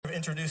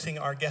introducing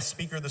our guest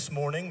speaker this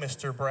morning,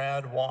 Mr.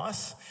 Brad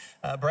Wass.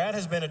 Brad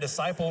has been a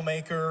disciple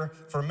maker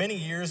for many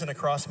years and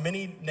across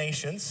many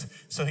nations.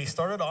 So he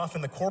started off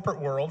in the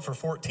corporate world for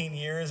 14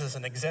 years as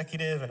an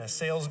executive and a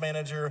sales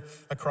manager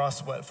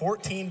across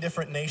 14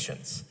 different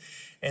nations.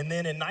 And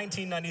then in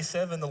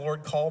 1997, the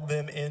Lord called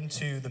them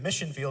into the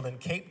mission field in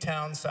Cape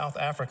Town, South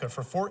Africa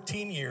for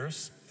 14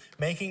 years,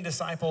 making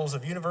disciples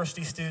of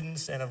university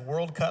students and of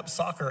World Cup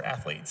soccer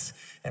athletes.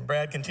 And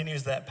Brad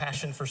continues that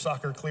passion for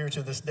soccer clear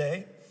to this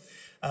day.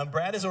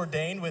 Brad is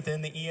ordained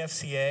within the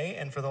EFCA,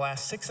 and for the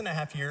last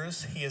 6.5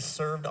 years, he has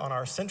served on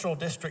our Central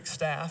District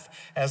staff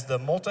as the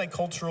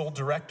multicultural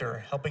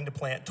director, helping to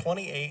plant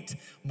 28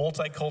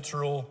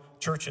 multicultural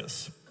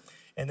churches.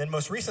 And then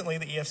most recently,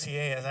 the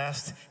EFCA has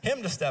asked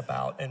him to step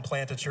out and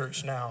plant a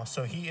church now.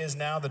 So he is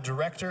now the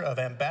director of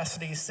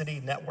Ambassador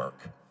City Network.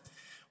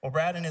 Well,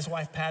 Brad and his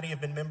wife, Patty, have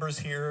been members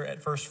here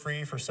at First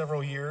Free for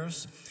several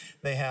years.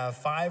 They have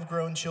 5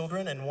 grown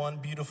children and 1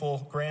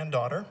 beautiful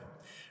granddaughter.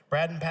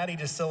 Brad and Patty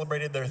just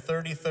celebrated their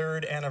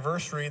 33rd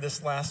anniversary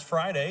this last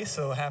Friday,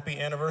 so happy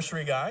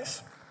anniversary,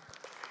 guys.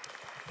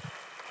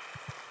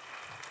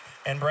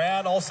 And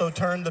Brad also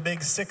turned the big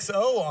 6-0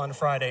 on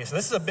Friday, so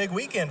this is a big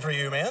weekend for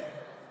you, man.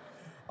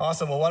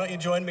 Awesome. Well, why don't you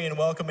join me in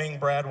welcoming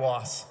Brad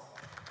Wass.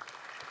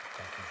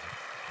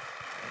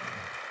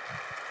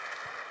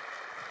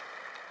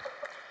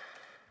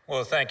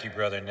 Well, thank you,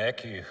 Brother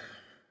Nick. You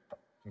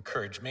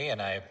encouraged me,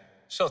 and I'm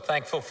so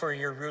thankful for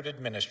your Rooted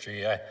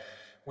ministry.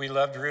 We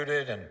loved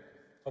Rooted, and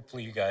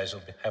hopefully you guys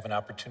will have an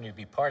opportunity to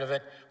be part of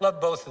it.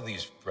 Love both of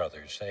these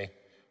brothers.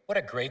 What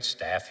a great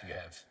staff you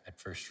have at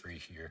First Free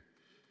here.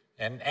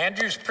 And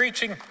Andrew's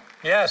preaching.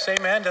 Yes,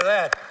 amen to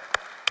that.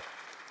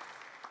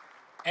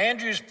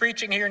 Andrew's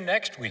preaching here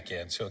next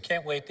weekend, so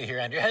can't wait to hear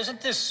Andrew. Hasn't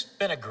this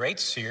been a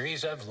great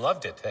series? I've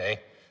loved it,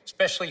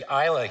 Especially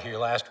Isla here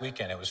last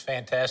weekend. It was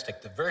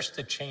fantastic. The verse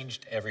that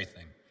changed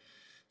everything.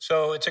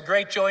 So it's a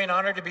great joy and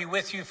honor to be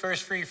with you,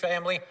 First Free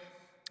family.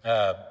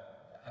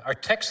 Our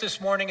text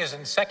this morning is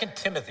in 2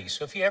 Timothy.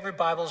 So if you have your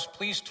Bibles,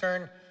 please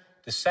turn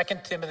to 2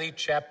 Timothy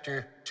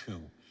chapter 2.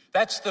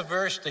 That's the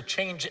verse that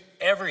changed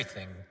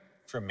everything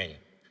for me.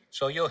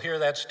 So you'll hear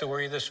that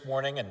story this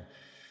morning. And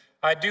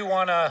I do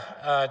want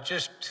to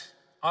just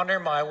honor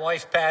my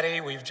wife,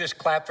 Patty. We've just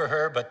clapped for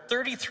her, but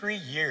 33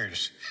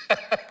 years.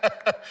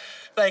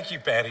 Thank you,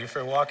 Patty,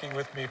 for walking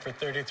with me for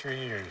 33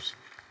 years.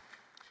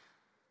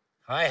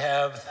 I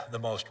have the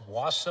most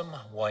awesome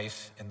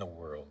wife in the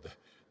world.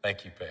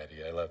 Thank you, Patty.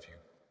 I love you.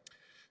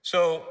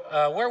 So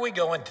where are we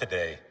going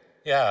today?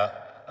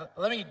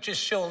 Let me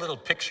just show a little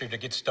picture to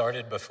get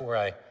started before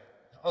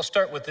I'll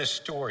start with this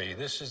story.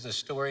 This is the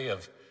story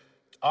of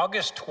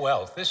August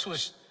 12th.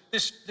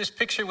 This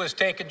picture was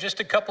taken just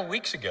a couple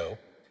weeks ago.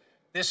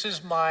 This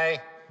is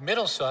my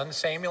middle son,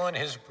 Samuel, and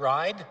his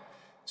bride.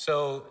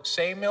 So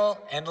Samuel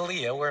and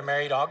Leah were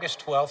married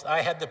August 12th.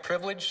 I had the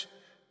privilege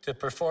to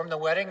perform the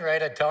wedding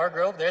right at Tower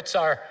Grove. That's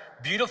our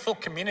beautiful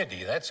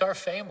community. That's our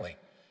family.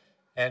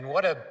 And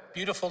what a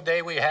beautiful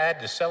day we had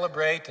to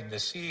celebrate and to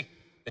see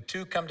the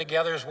two come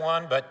together as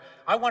one. But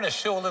I want to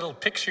show a little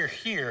picture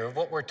here of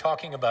what we're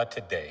talking about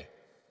today,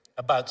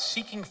 about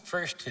seeking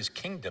first his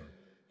kingdom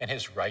and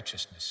his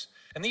righteousness.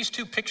 And these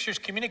two pictures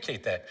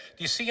communicate that.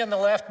 Do you see on the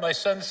left my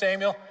son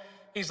Samuel?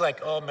 He's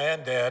like, oh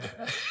man, Dad.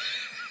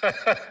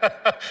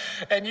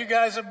 And you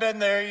guys have been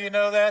there, you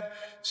know that.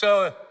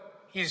 So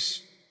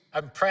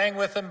I'm praying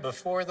with him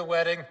before the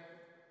wedding.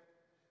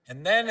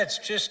 And then it's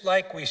just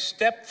like we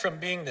step from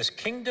being this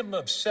kingdom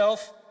of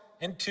self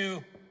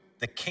into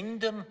the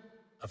kingdom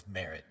of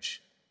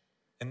marriage.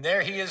 And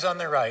there he is on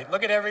the right.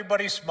 Look at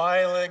everybody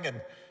smiling,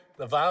 and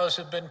the vows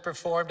have been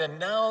performed, and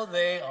now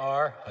they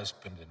are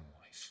husband and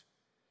wife.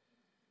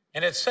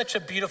 And it's such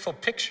a beautiful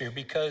picture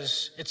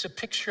because it's a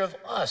picture of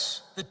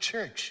us, the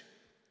church.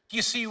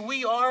 You see,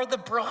 we are the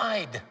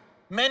bride.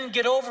 Men,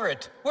 get over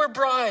it. We're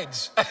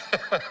brides.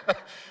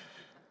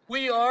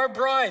 We are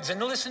brides.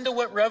 And listen to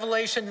what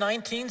Revelation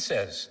 19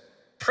 says.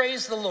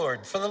 Praise the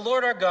Lord, for the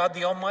Lord our God,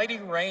 the Almighty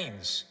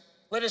reigns.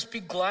 Let us be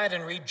glad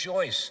and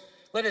rejoice.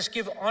 Let us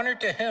give honor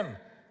to him,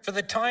 for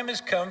the time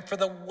has come for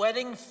the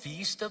wedding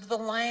feast of the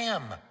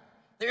Lamb.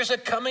 There's a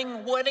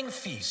coming wedding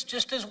feast,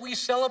 just as we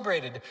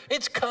celebrated.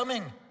 It's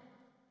coming.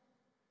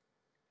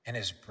 And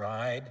his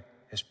bride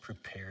has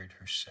prepared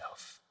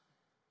herself.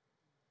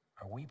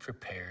 Are we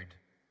prepared?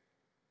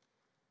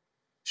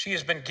 She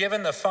has been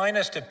given the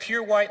finest of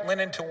pure white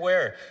linen to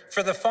wear,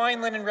 for the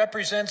fine linen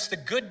represents the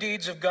good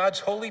deeds of God's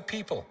holy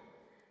people.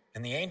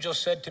 And the angel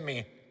said to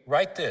me,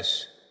 write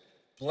this,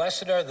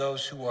 blessed are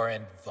those who are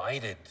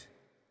invited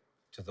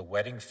to the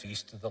wedding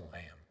feast of the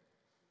Lamb.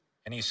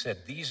 And he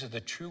said, these are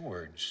the true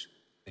words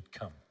that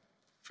come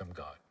from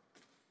God.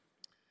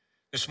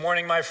 This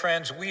morning, my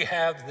friends, we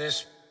have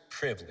this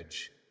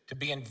privilege to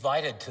be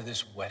invited to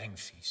this wedding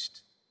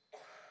feast.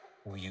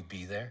 Will you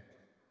be there?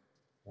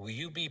 Will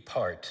you be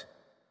part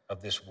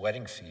of this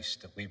wedding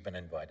feast that we've been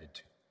invited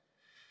to?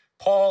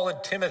 Paul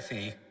and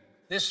Timothy,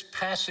 this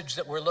passage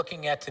that we're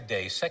looking at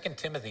today, 2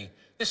 Timothy,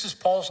 this is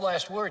Paul's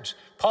last words.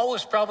 Paul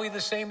was probably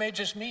the same age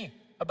as me.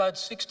 about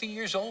 60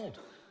 years old.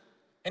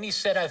 And he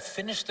said, I've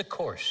finished the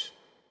course.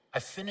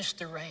 I've finished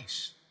the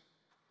race.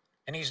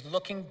 And he's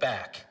looking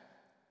back.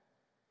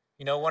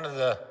 You know, one of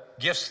the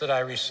gifts that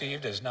I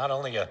received is not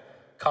only a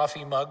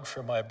coffee mug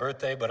for my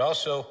birthday, but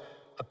also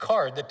a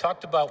card that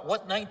talked about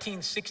what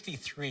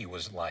 1963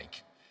 was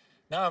like.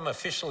 Now I'm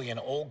officially an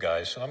old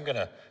guy, so I'm going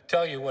to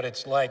tell you what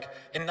it's like.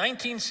 In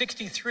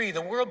 1963, the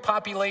world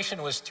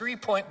population was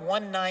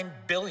 3.19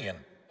 billion.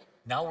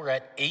 Now we're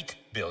at 8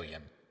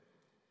 billion.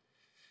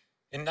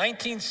 In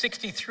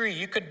 1963,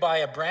 you could buy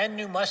a brand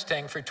new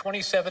Mustang for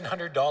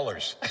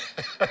 $2,700.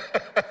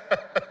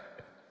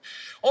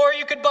 Or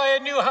you could buy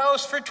a new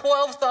house for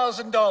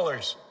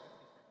 $12,000.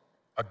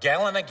 A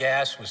gallon of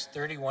gas was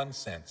 31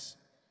 cents.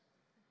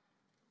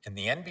 And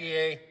the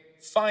NBA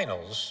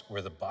Finals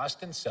were the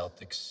Boston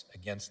Celtics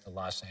against the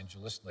Los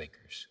Angeles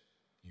Lakers.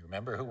 Do you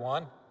remember who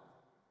won?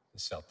 The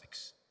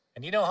Celtics.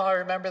 And you know how I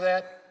remember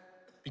that?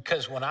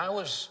 Because when I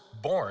was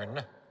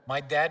born,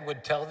 my dad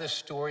would tell this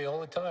story all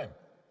the time.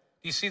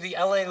 You see, the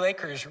LA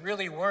Lakers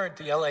really weren't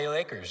the LA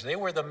Lakers. They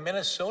were the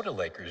Minnesota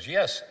Lakers.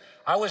 Yes,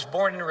 I was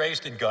born and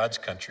raised in God's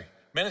country,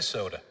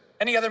 Minnesota.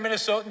 Any other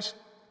Minnesotans?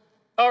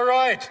 All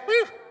right.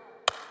 Woo.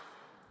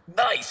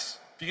 Nice.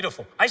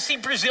 Beautiful. I see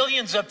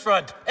Brazilians up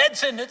front.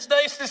 Edson, it's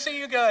nice to see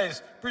you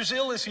guys.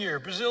 Brazil is here.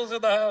 Brazil's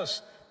in the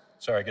house.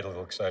 Sorry, I get a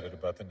little excited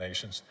about the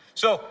nations.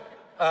 So,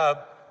 where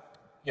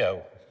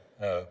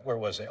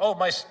was I? Oh,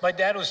 my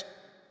dad was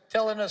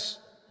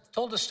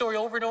told the story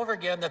over and over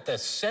again that the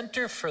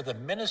center for the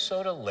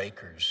Minnesota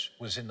Lakers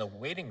was in the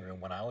waiting room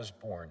when I was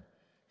born.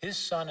 His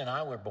son and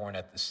I were born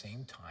at the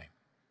same time.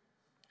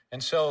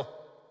 And so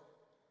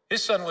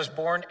his son was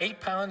born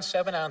 8 pounds,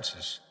 7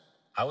 ounces.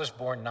 I was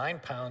born 9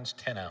 pounds,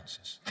 10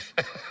 ounces.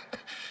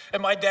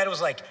 And my dad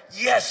was like,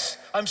 yes,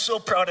 I'm so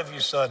proud of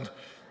you, son.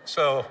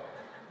 So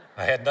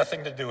I had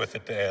nothing to do with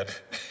it, Dad.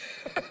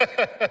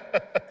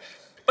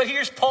 But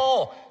here's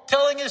Paul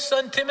telling his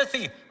son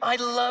Timothy, I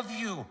love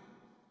you.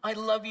 I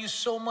love you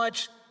so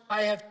much.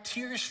 I have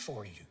tears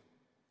for you.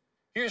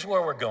 Here's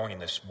where we're going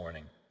this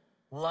morning.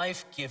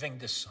 Life-giving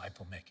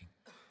disciple making.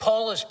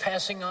 Paul is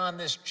passing on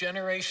this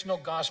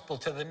generational gospel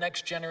to the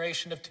next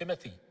generation of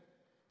Timothy.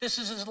 This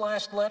is his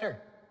last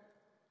letter.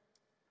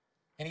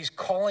 And he's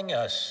calling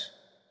us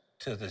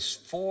to this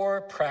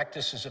 4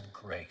 practices of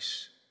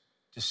grace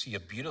to see a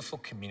beautiful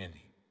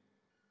community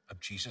of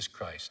Jesus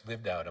Christ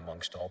lived out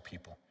amongst all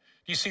people.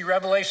 You see,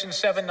 Revelation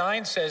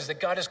 7:9 says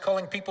that God is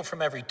calling people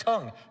from every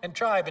tongue and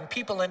tribe and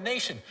people and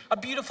nation, a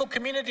beautiful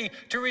community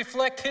to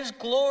reflect his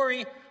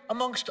glory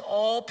amongst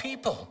all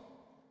people.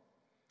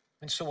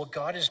 And so what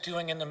God is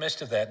doing in the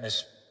midst of that, in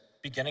this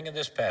beginning of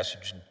this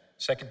passage in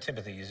 2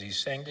 Timothy, is he's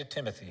saying to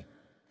Timothy,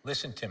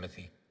 listen,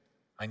 Timothy,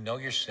 I know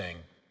you're saying,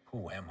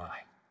 who am I?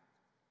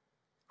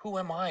 Who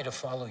am I to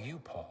follow you,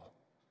 Paul?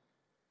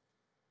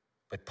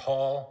 But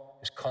Paul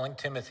is calling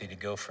Timothy to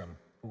go from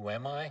who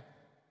am I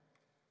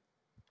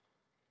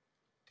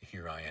to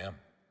here I am.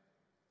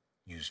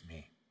 Use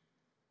me.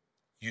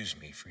 Use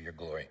me for your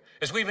glory.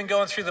 As we've been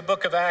going through the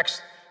book of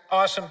Acts,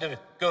 awesome to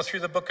go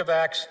through the book of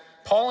Acts.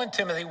 Paul and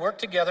Timothy worked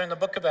together in the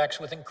book of Acts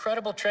with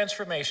incredible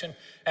transformation.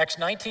 Acts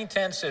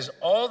 19:10 says,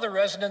 all the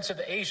residents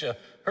of Asia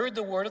heard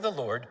the word of the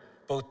Lord,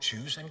 both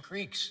Jews and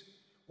Greeks.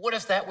 What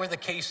if that were the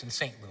case in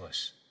St.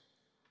 Louis?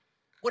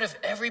 What if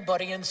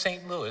everybody in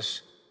St.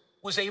 Louis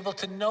was able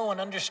to know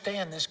and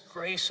understand this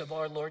grace of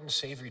our Lord and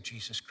Savior,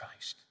 Jesus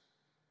Christ?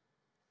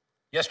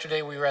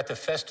 Yesterday, we were at the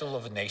Festival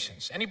of the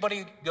Nations.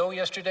 Anybody go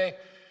yesterday?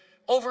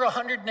 Over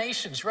 100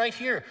 nations right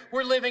here.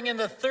 We're living in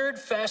the 3rd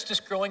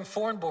fastest growing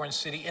foreign-born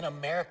city in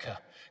America.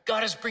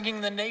 God is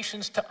bringing the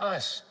nations to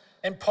us,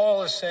 and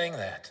Paul is saying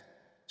that.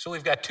 So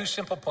we've got 2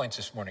 simple points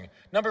this morning.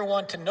 Number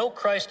 1, to know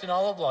Christ in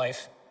all of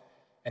life,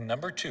 and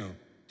number 2,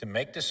 to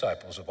make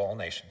disciples of all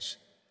nations.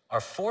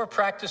 Our 4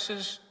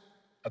 practices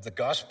of the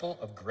gospel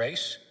of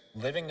grace,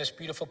 living this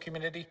beautiful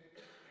community.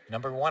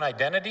 Number 1,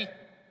 identity.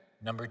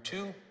 Number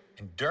 2,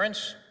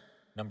 endurance.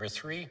 Number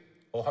 3,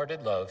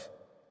 wholehearted love.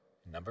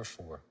 And number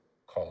 4,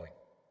 calling.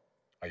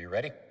 Are you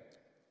ready?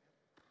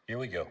 Here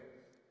we go.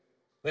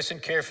 Listen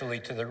carefully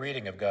to the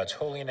reading of God's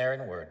holy and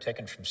inerrant word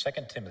taken from 2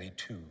 Timothy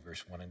 2,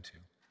 verse 1 and 2.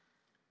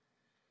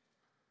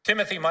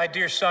 Timothy, my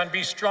dear son,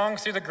 be strong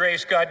through the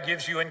grace God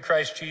gives you in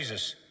Christ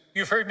Jesus.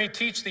 You've heard me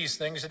teach these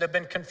things that have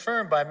been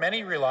confirmed by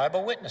many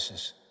reliable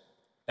witnesses.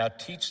 Now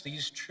teach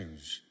these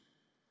truths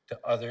to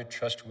other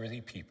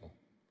trustworthy people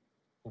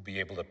who will be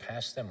able to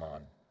pass them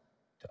on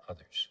to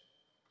others.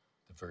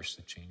 The verse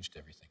that changed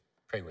everything.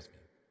 Pray with me.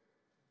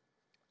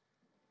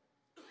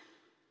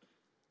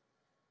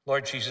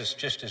 Lord Jesus,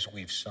 just as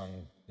we've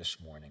sung this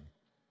morning,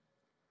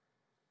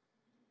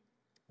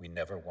 we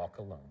never walk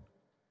alone.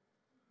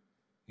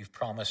 You've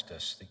promised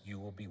us that you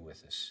will be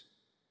with us.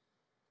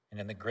 And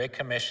in the Great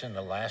Commission,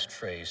 the last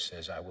phrase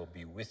says, I will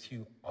be with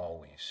you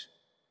always,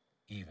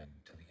 even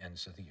to the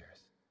ends of the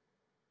earth.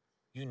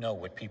 You know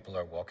what people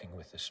are walking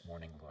with this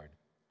morning, Lord.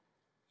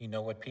 You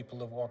know what people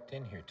have walked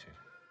in here to.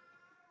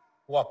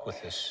 Walk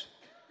with us.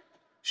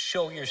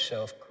 Show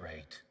yourself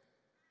great.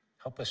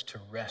 Help us to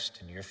rest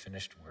in your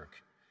finished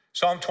work.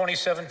 Psalm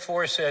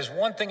 27:4 says,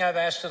 "One thing I've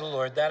asked of the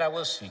Lord, that I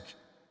will seek,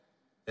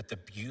 that the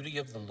beauty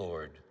of the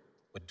Lord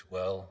would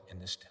dwell in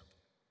this temple,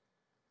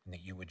 and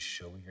that you would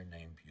show your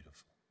name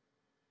beautiful."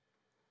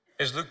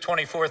 As Luke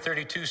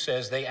 24:32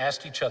 says, they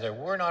asked each other,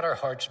 "Were not our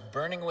hearts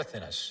burning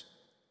within us?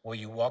 Will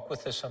you walk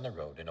with us on the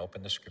road and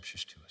open the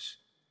scriptures to us?"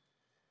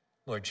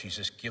 Lord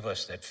Jesus, give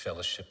us that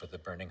fellowship of the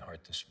burning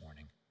heart this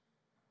morning.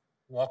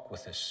 Walk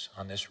with us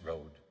on this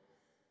road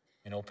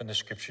and open the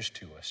scriptures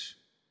to us.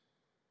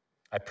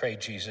 I pray,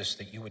 Jesus,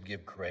 that you would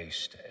give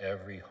grace to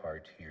every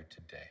heart here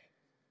today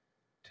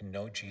to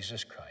know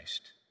Jesus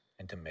Christ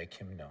and to make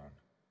him known.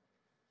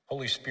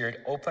 Holy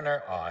Spirit, open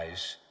our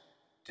eyes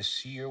to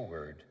see your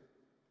word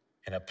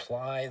and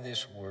apply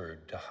this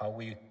word to how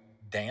we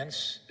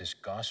dance this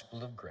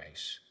gospel of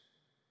grace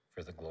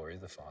for the glory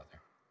of the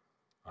Father.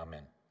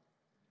 Amen.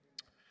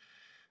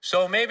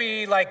 So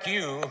maybe like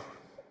you,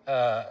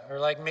 or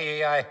like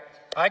me,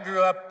 I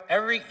grew up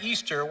every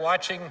Easter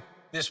watching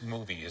this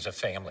movie as a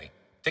family.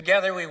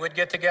 Together, we would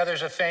get together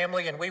as a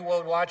family, and we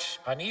would watch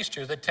on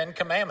Easter the Ten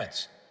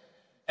Commandments.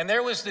 And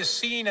there was this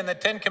scene in the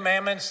Ten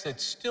Commandments that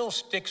still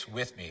sticks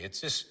with me.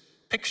 It's this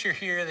picture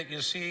here that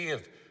you see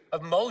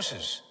of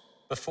Moses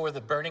before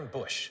the burning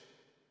bush.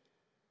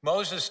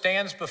 Moses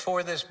stands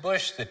before this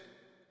bush that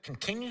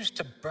continues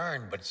to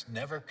burn, but it's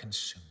never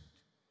consumed.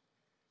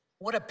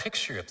 What a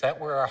picture if that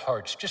were our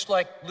hearts, just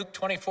like Luke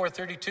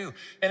 24:32.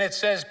 And it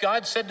says,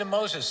 God said to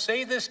Moses,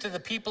 "Say this to the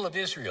people of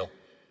Israel,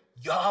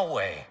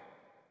 Yahweh,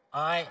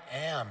 I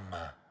am.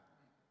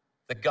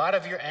 The God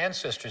of your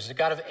ancestors, the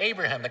God of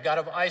Abraham, the God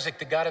of Isaac,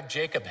 the God of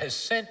Jacob, has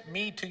sent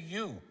me to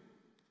you.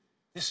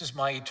 This is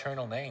my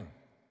eternal name,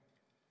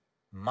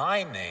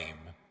 my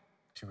name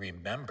to be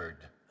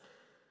remembered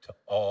to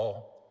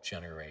all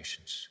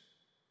generations."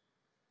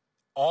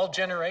 All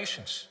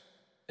generations.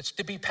 It's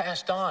to be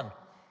passed on.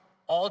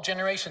 All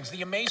generations.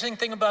 The amazing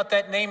thing about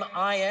that name,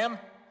 I am,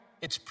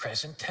 it's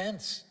present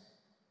tense.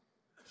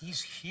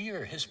 He's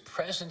here. His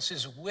presence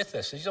is with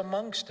us. He's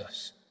amongst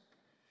us.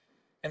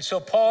 And so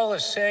Paul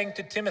is saying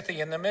to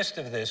Timothy in the midst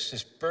of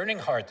this burning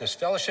heart, this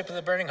fellowship of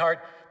the burning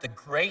heart, the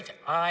great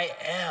I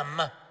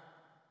am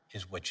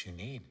is what you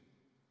need.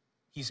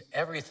 He's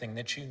everything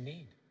that you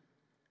need.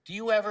 Do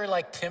you ever,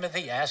 like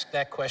Timothy, ask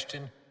that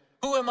question?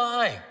 Who am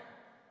I?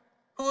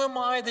 Who am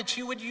I that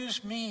you would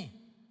use me?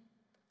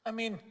 I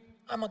mean,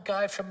 I'm a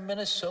guy from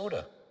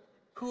Minnesota.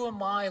 Who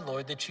am I,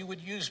 Lord, that you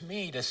would use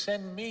me to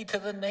send me to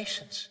the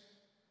nations?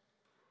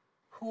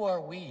 Who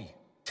are we?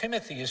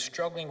 Timothy is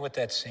struggling with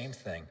that same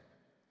thing.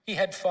 He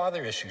had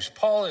father issues.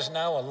 Paul is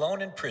now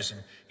alone in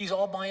prison. He's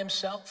all by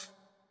himself.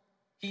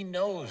 He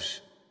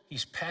knows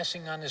he's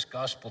passing on this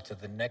gospel to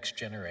the next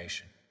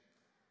generation.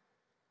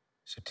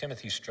 So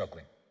Timothy's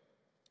struggling.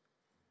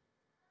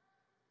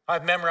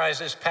 I've memorized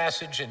this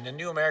passage in the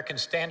New American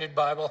Standard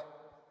Bible,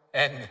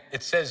 and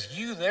it says,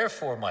 "You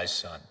therefore, my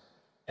son."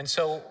 And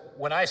so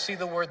when I see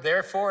the word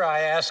therefore,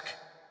 I ask,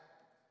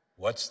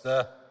 what's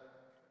the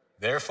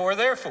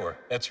therefore?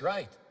 That's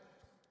right.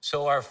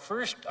 So our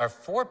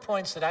 4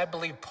 points that I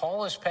believe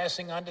Paul is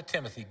passing on to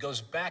Timothy goes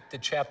back to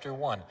chapter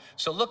 1.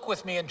 So look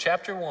with me in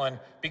chapter 1,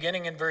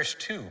 beginning in verse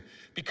 2,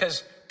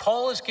 because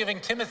Paul is giving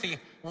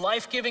Timothy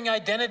life-giving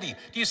identity.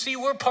 Do you see,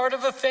 we're part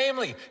of a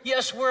family.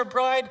 Yes, we're a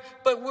bride,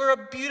 but we're a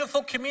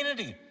beautiful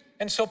community.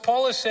 And so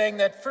Paul is saying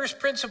that first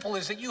principle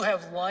is that you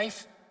have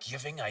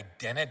life-giving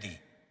identity.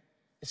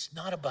 It's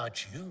not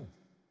about you.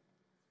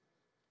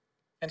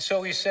 And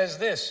so he says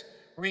this,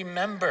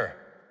 remember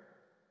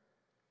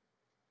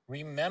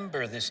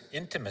this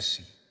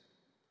intimacy.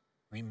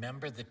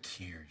 Remember the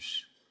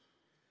tears.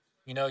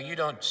 You know, you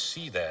don't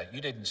see that. You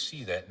didn't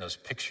see that in those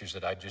pictures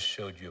that I just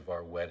showed you of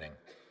our wedding.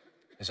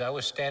 As I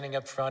was standing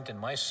up front and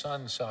my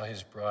son saw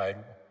his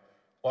bride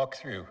walk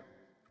through,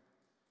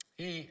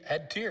 he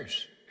had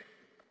tears.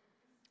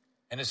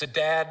 And as a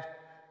dad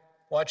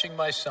watching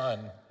my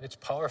son, it's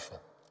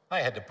powerful. I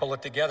had to pull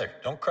it together.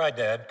 Don't cry,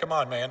 Dad. Come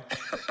on, man.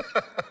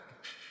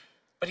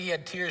 But he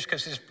had tears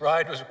because his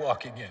bride was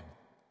walking in.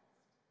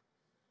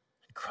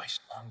 And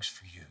Christ longs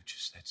for you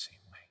just that same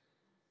way.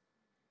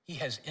 He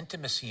has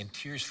intimacy and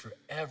tears for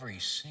every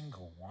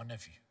single one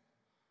of you.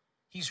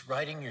 He's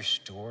writing your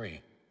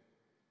story.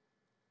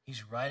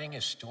 He's writing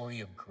a story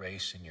of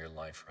grace in your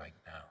life right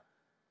now.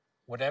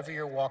 Whatever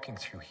you're walking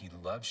through, he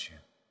loves you,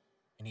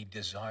 and he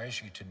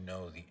desires you to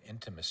know the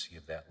intimacy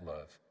of that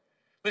love.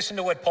 Listen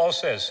to what Paul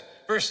says.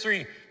 Verse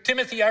 3,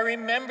 Timothy, I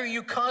remember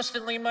you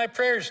constantly in my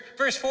prayers.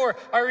 Verse 4,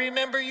 I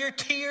remember your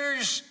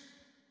tears.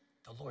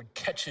 The Lord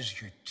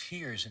catches your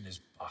tears in his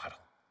bottle,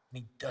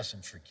 and he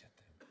doesn't forget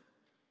them.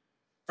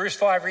 Verse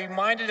 5,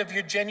 reminded of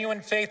your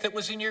genuine faith that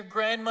was in your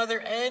grandmother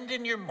and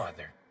in your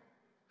mother.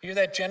 Hear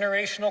that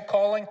generational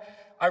calling?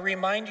 I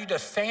remind you to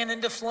fan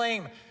into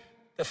flame.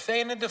 The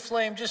fan into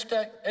flame, just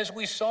as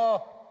we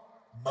saw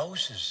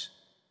Moses.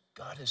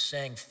 God is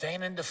saying,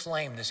 fan into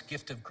flame this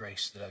gift of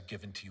grace that I've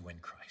given to you in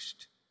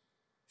Christ.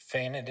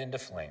 Fan it into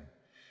flame.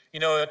 You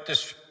know,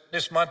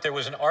 this month there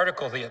was an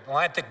article the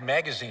Atlantic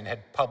magazine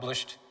had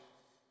published,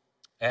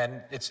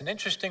 and it's an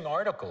interesting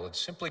article.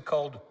 It's simply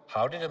called,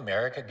 How Did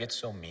America Get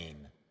So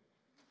Mean?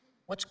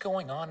 What's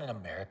going on in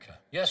America?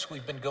 Yes,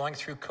 we've been going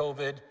through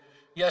COVID.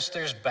 Yes,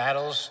 there's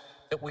battles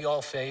that we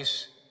all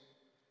face.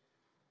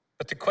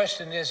 But the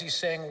question is, he's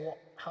saying, well,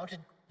 how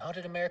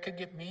did America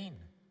get mean?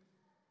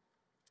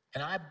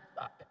 And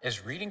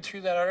as reading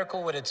through that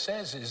article, what it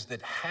says is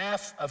that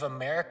half of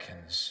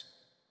Americans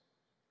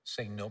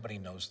say nobody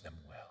knows them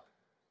well.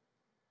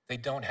 They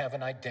don't have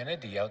an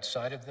identity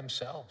outside of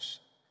themselves.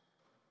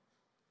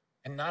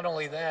 And not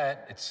only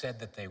that, it said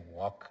that they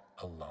walk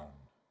alone.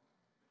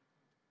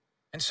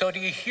 And so do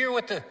you hear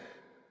what the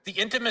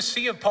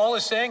intimacy of Paul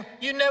is saying?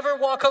 You never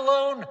walk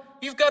alone.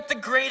 You've got the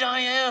great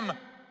I am.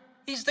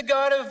 He's the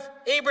God of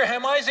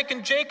Abraham, Isaac,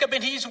 and Jacob,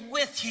 and he's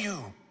with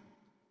you.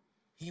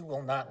 He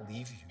will not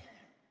leave you.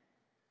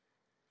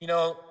 You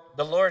know,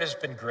 the Lord has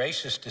been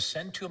gracious to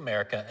send to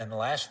America in the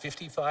last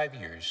 50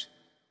 years,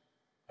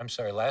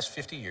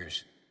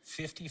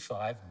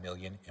 55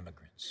 million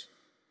immigrants.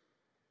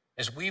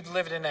 As we've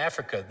lived in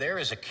Africa, there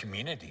is a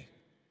community.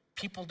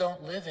 People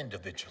don't live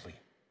individually.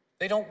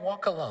 They don't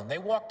walk alone. They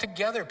walk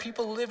together.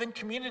 People live in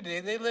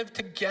community. They live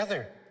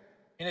together.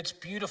 And it's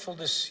beautiful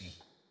to see.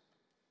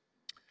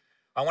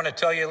 I want to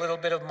tell you a little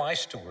bit of my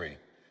story.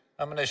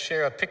 I'm going to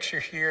share a picture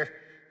here,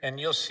 and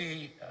you'll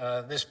see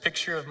this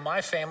picture of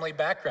my family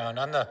background.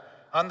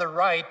 On the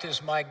right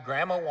is my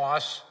grandma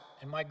Was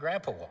and my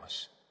grandpa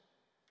Was,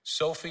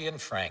 Sophie and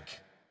Frank.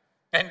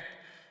 And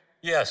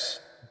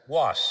yes,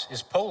 Was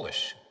is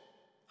Polish.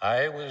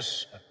 I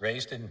was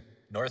raised in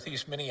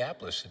northeast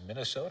Minneapolis in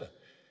Minnesota.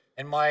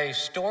 And my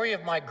story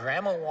of my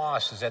grandma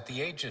Was is at the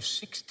age of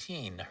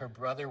 16, her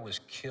brother was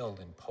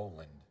killed in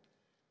Poland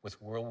with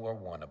World War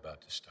I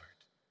about to start.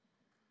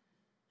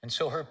 And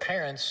so her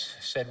parents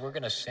said, we're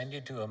going to send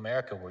you to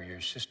America where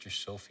your sister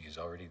Sophie is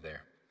already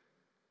there.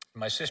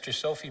 My sister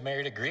Sophie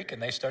married a Greek,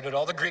 and they started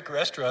all the Greek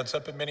restaurants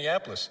up in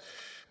Minneapolis.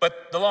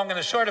 But the long and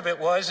the short of it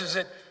is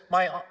that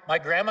my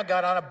grandma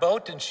got on a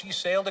boat, and she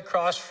sailed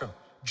across from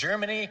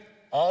Germany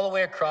all the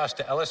way across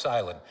to Ellis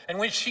Island. And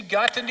when she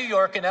got to New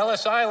York and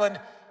Ellis Island,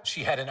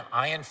 she had an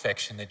eye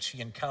infection that she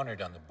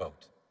encountered on the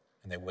boat,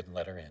 and they wouldn't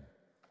let her in.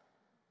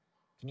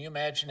 Can you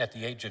imagine at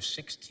the age of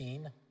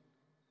 16,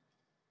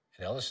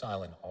 at Ellis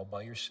Island, all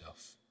by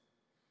yourself,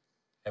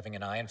 having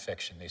an eye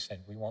infection? They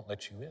said, we won't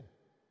let you in.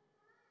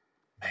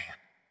 Man,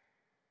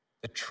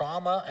 the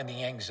trauma and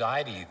the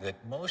anxiety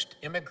that most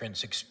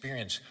immigrants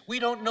experience, we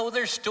don't know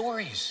their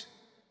stories.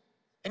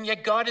 And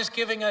yet God is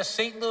giving us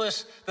St.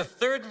 Louis, the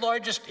third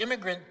largest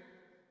immigrant,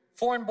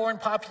 foreign-born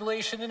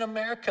population in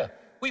America.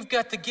 We've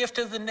got the gift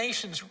of the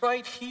nations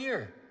right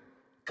here.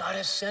 God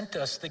has sent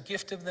us the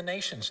gift of the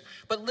nations.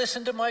 But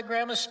listen to my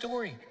grandma's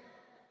story.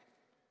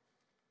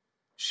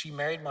 She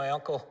married my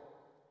uncle,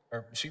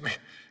 she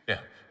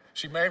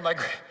married my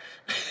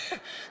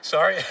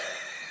sorry.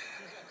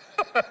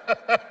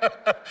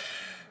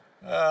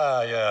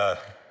 Yeah.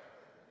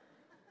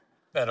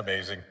 That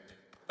amazing.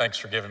 Thanks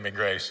for giving me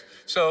grace.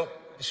 So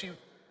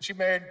she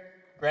married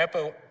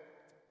Grandpa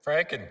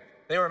Frank, and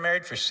they were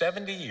married for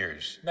 70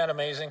 years. Isn't that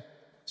amazing?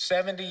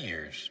 70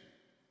 years.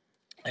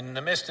 And in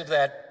the midst of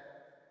that,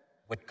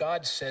 what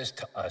God says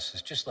to us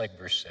is just like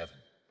verse 7.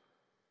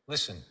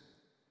 Listen,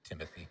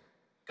 Timothy,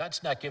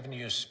 God's not giving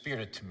you a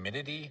spirit of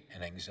timidity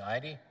and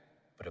anxiety,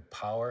 but of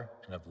power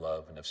and of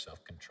love and of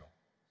self-control.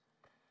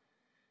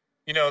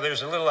 You know,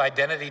 there's a little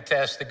identity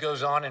test that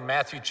goes on in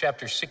Matthew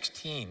chapter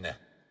 16,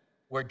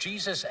 where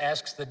Jesus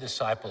asks the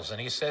disciples,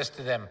 and he says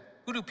to them,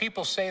 who do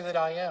people say that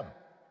I am?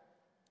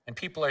 And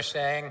people are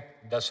saying,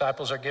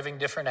 disciples are giving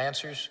different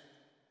answers.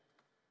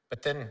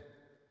 But then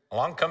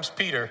along comes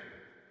Peter,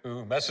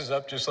 who messes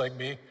up just like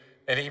me,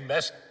 and he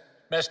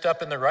messed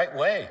up in the right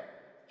way.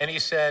 And he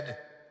said,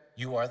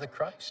 you are the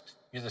Christ.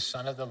 You're the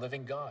Son of the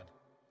living God.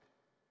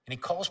 And he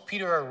calls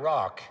Peter a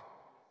rock.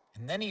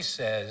 And then he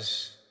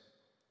says,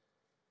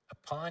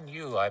 upon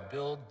you I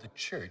build the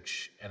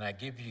church, and I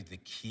give you the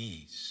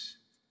keys.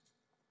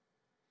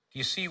 Do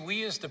you see,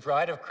 we as the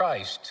bride of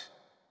Christ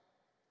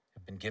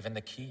have been given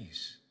the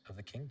keys of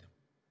the kingdom,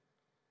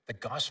 the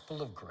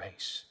gospel of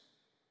grace,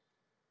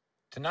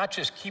 to not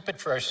just keep it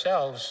for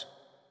ourselves,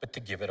 but to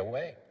give it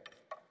away,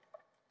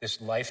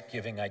 this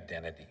life-giving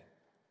identity.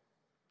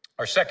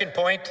 Our second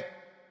point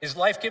is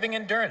life-giving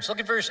endurance. Look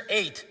at verse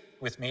 8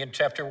 with me in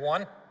chapter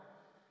 1.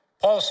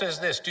 Paul says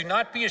this, do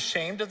not be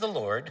ashamed of the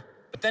Lord,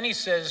 but then he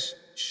says,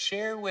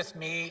 share with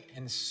me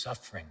in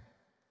suffering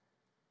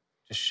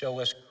to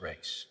show us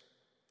grace.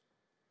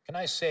 Can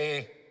I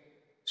say,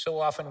 so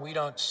often we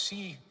don't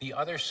see the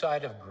other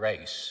side of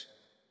grace,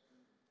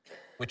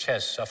 which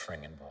has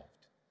suffering involved.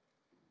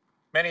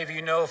 Many of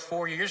you know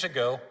 4 years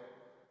ago,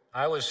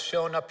 I was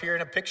shown up here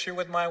in a picture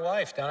with my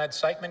wife down at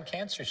Siteman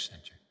Cancer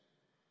Center.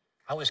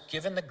 I was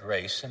given the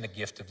grace and the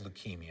gift of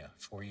leukemia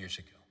 4 years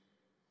ago.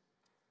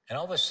 And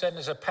all of a sudden,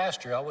 as a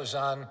pastor, I was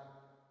on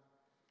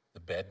the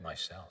bed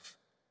myself.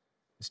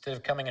 Instead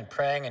of coming and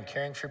praying and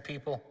caring for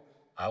people,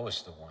 I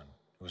was the one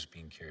who was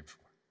being cared for.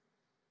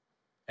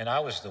 And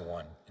I was the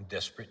one in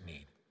desperate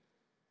need.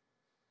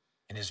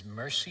 And his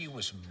mercy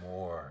was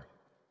more.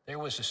 There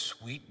was a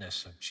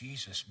sweetness of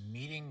Jesus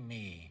meeting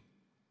me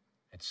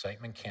at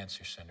Siteman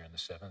Cancer Center on the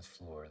 7th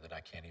floor that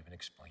I can't even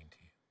explain to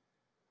you.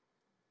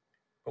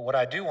 But what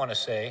I do want to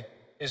say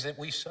is that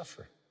we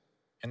suffer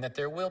and that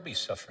there will be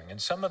suffering.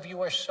 And some of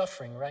you are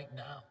suffering right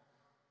now.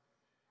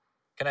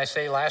 Can I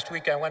say last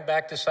week I went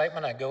back to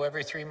Siteman. I go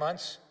every 3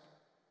 months.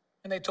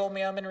 And they told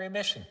me I'm in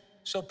remission.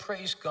 So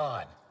praise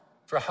God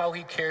for how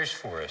he cares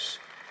for us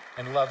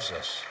and loves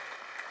us.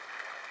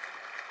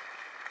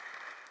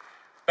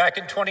 Back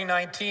in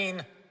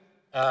 2019,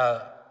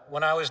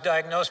 when I was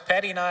diagnosed,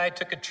 Patty and I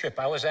took a trip.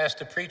 I was asked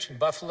to preach in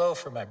Buffalo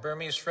for my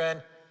Burmese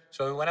friend.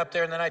 So we went up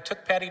there, and then I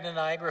took Patty to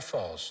Niagara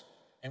Falls.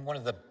 And one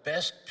of the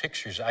best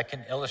pictures I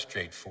can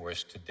illustrate for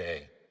us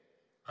today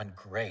on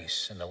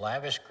grace and the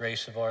lavish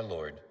grace of our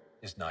Lord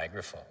is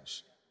Niagara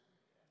Falls.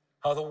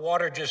 How the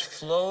water just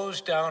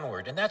flows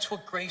downward. And that's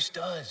what grace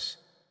does.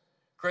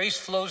 Grace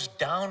flows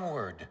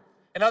downward.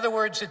 In other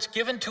words, it's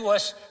given to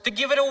us to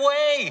give it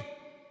away.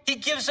 He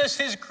gives us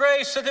his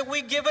grace so that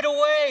we give it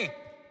away.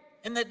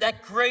 And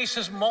that grace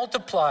is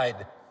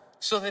multiplied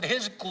so that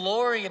his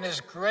glory and his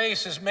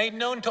grace is made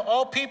known to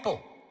all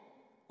people.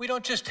 We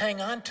don't just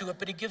hang on to it,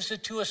 but he gives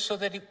it to us so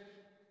that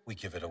we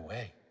give it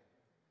away.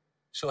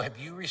 So have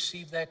you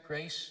received that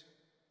grace?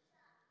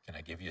 Can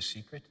I give you a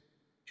secret?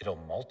 It'll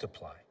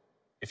multiply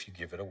if you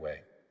give it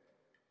away.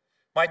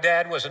 My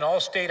dad was an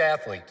all-state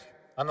athlete.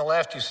 On the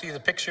left, you see the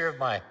picture of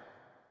my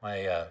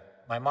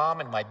mom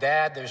and my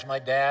dad. There's my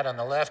dad on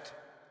the left,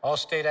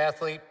 all-state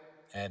athlete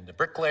and a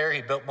bricklayer.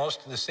 He built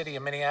most of the city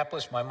of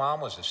Minneapolis. My mom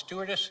was a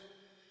stewardess.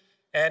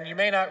 And you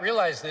may not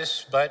realize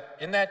this, but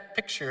in that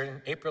picture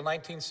in April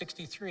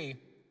 1963,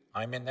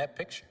 I'm in that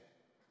picture.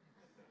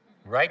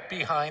 Right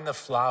behind the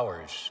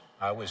flowers,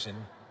 I was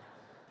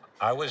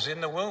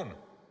in the womb.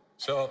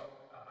 So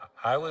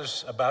I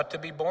was about to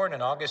be born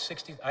in August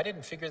 60. I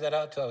didn't figure that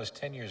out till I was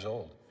 10 years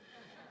old.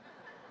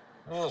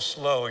 A little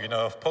slow,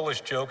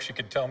 Polish jokes you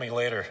could tell me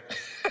later.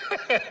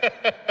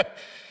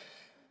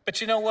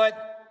 But you know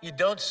what? You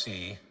don't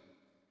see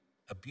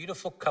a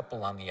beautiful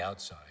couple on the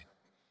outside.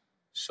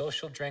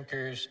 Social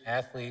drinkers,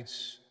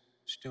 athletes,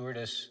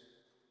 stewardess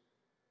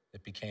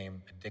that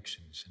became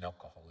addictions and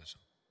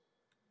alcoholism.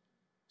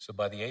 So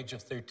by the age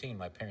of 13,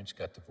 my parents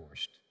got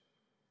divorced,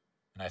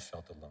 and I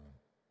felt alone.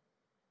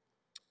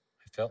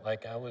 I felt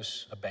like I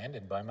was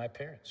abandoned by my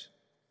parents.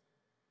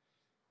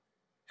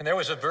 And there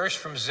was a verse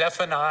from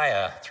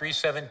Zephaniah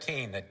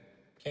 3:17 that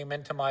came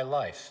into my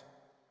life.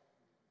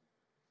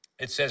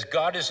 It says,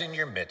 God is in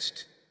your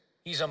midst.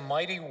 He's a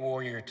mighty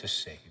warrior to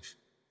save.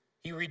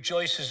 He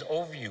rejoices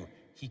over you.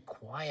 He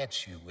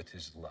quiets you with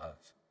his love.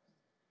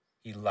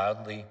 He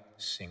loudly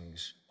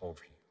sings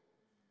over you.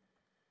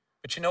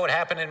 But you know what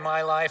happened in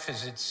my life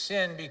is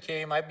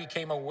that I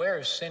became aware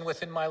of sin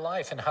within my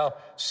life and how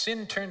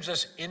sin turns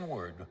us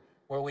inward,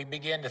 where we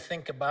begin to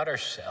think about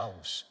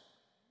ourselves.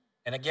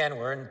 And again,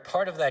 we're in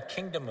part of that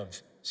kingdom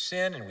of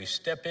sin, and we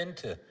step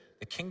into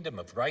the kingdom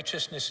of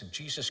righteousness in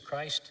Jesus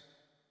Christ.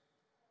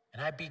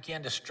 And I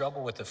began to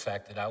struggle with the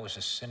fact that I was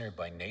a sinner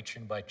by nature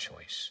and by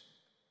choice.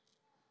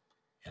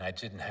 And I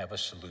didn't have a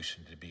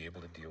solution to be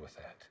able to deal with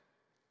that.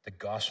 The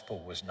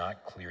gospel was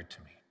not clear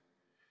to me.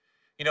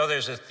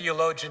 There's a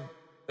theologian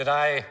that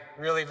I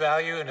really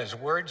value and his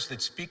words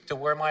that speak to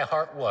where my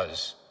heart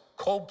was.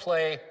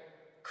 Coldplay,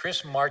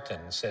 Chris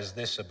Martin says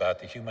this about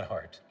the human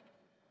heart.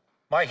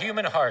 My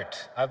human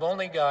heart, I've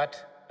only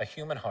got a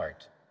human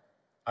heart.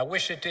 I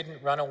wish it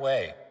didn't run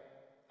away.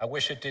 I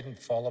wish it didn't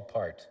fall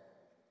apart.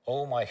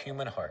 Oh, my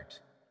human heart,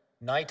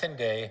 night and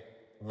day,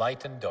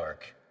 light and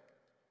dark.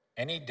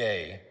 Any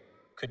day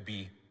could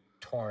be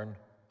torn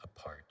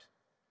apart.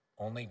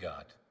 Only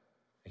God,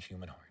 a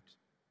human heart.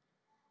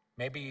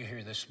 Maybe you're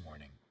here this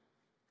morning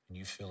and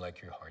you feel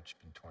like your heart's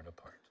been torn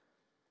apart.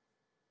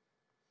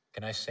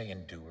 Can I say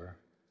endure?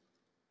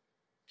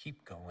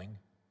 Keep going.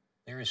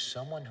 There is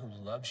someone who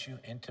loves you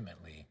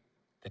intimately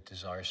that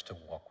desires to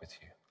walk with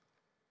you.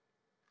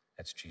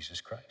 That's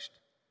Jesus Christ.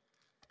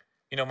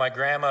 My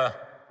grandma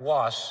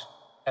Was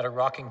had a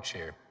rocking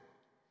chair,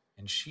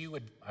 and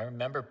I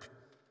remember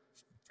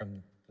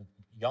from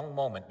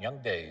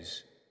young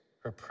days,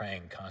 her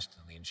praying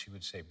constantly, and she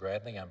would say,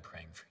 Bradley, I'm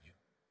praying for you.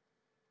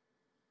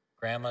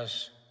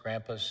 Grandmas,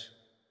 grandpas,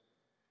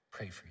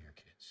 pray for your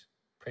kids.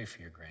 Pray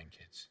for your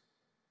grandkids.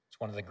 It's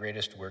one of the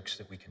greatest works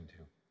that we can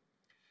do.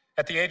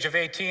 At the age of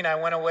 18, I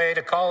went away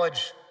to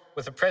college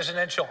with a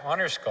presidential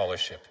honor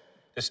scholarship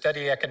to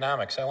study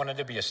economics. I wanted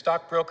to be a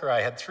stockbroker.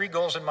 I had 3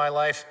 goals in my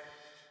life: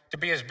 to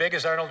be as big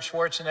as Arnold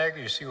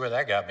Schwarzenegger. You see where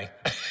that got me.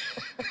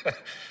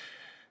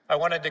 I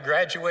wanted to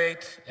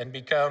graduate and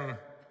become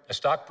a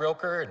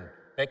stockbroker and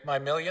make my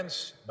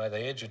millions by the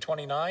age of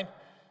 29.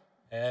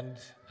 And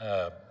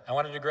I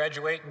wanted to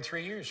graduate in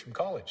 3 years from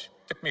college.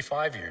 It took me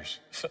 5 years.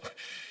 So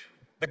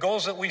the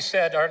goals that we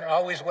set aren't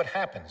always what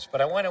happens.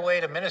 But I went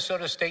away to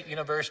Minnesota State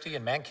University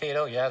in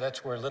Mankato. Yeah,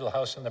 that's where Little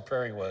House on the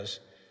Prairie was.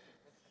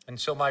 And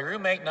so my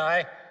roommate and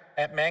I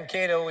at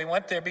Mankato, we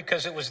went there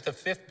because it was the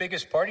 5th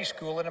biggest party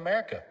school in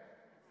America.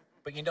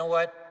 But you know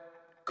what?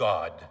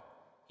 God,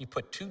 he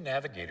put 2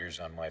 navigators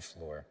on my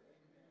floor.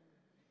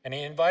 And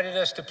he invited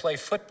us to play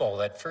football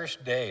that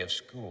first day of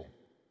school.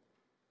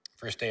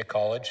 first day of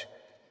college.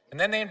 And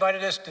then they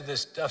invited us to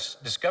this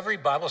Discovery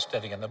Bible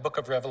study on the book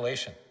of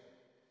Revelation.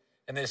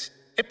 And this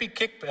hippie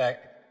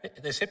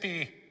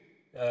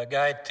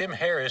guy, Tim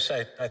Harris,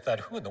 I thought,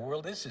 who in the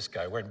world is this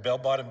guy wearing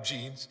bell-bottom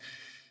jeans?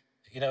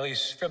 You know,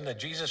 he's from the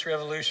Jesus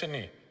Revolution.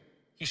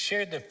 He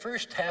shared the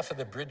first half of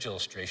the bridge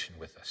illustration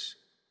with us.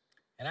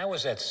 And I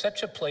was at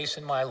such a place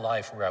in my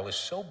life where I was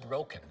so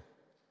broken.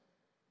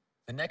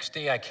 The next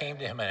day I came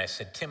to him and I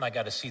said, Tim, I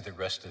got to see the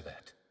rest of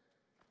that.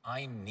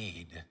 I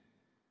need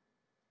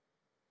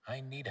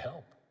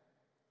help.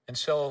 And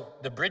so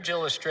the bridge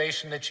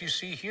illustration that you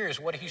see here is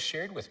what he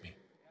shared with me.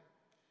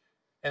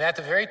 And at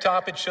the very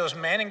top, it shows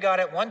man and God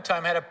at one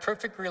time had a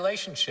perfect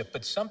relationship,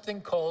 but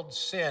something called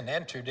sin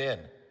entered in,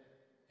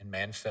 and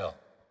man fell.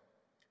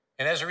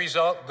 And as a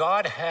result,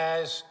 God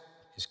has,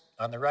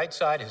 on the right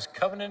side, his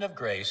covenant of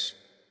grace,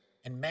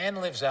 and man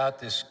lives out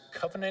this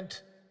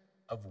covenant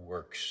of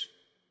works,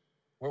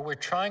 where we're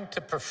trying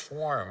to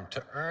perform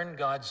to earn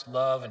God's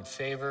love and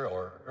favor,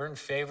 or earn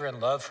favor and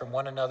love from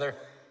one another.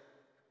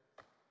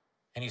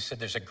 And he said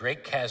there's a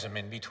great chasm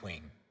in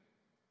between.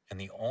 And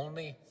the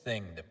only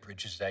thing that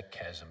bridges that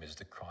chasm is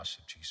the cross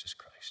of Jesus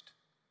Christ.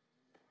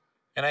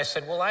 And I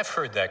said, well, I've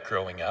heard that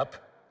growing up.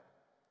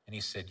 And he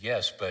said,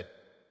 yes, but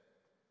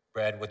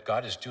Brad, what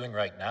God is doing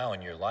right now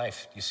in your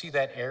life, do you see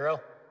that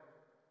arrow?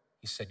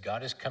 He said,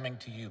 God is coming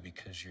to you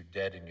because you're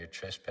dead in your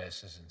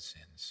trespasses and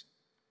sins.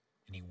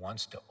 And he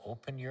wants to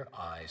open your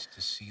eyes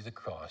to see the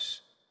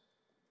cross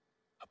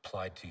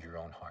applied to your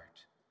own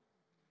heart.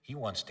 He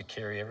wants to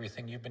carry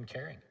everything you've been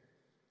carrying.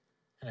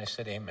 And I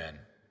said, amen.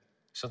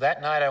 So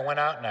that night I went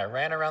out and I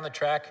ran around the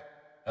track.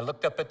 I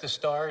looked up at the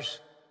stars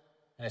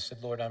and I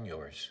said, Lord, I'm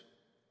yours.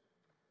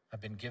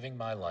 I've been giving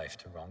my life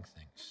to wrong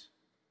things.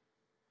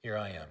 Here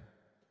I am.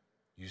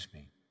 Use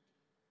me.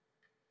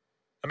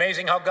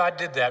 Amazing how God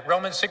did that.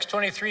 Romans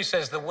 6:23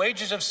 says, the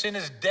wages of sin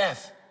is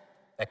death,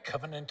 that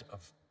covenant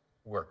of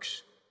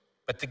works.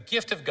 But the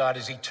gift of God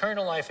is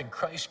eternal life in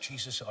Christ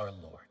Jesus our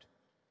Lord.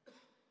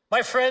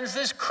 My friends,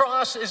 this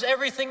cross is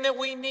everything that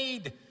we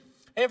need.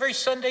 Every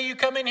Sunday you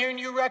come in here and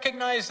you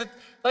recognize that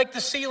like the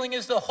ceiling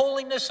is the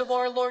holiness of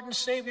our Lord and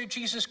Savior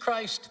Jesus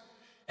Christ,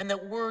 and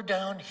that we're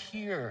down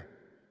here.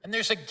 And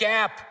there's a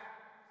gap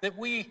that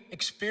we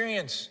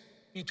experience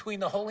between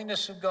the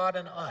holiness of God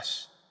and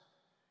us.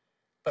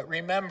 But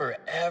remember,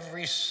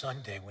 every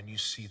Sunday when you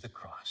see the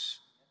cross,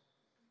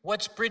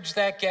 what's bridged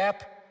that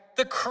gap?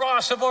 The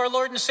cross of our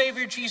Lord and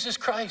Savior Jesus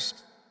Christ.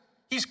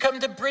 He's come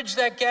to bridge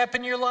that gap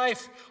in your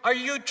life. Are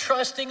you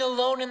trusting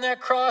alone in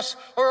that cross,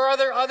 or are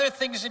there other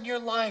things in your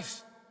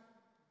life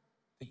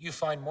that you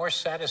find more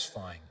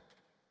satisfying?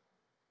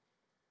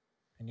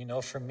 And you know,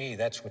 for me,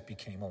 that's what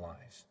became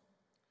alive.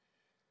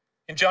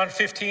 In John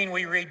 15,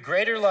 we read,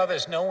 greater love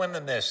has no one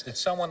than this, that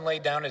someone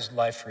laid down his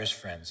life for his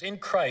friends. In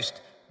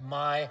Christ,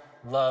 my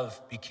love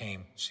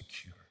became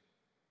secure.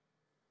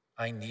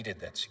 I needed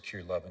that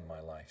secure love in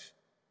my life.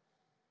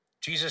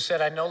 Jesus said,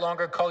 I no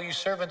longer call you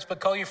servants, but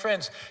call you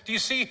friends. Do you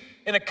see,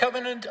 in a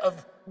covenant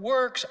of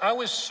works, I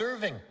was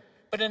serving,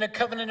 but in a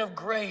covenant of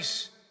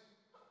grace,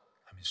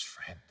 I'm his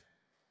friend.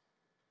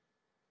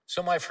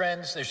 So my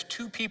friends, there's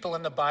two people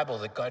in the Bible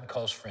that God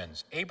calls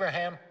friends,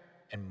 Abraham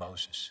and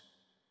Moses.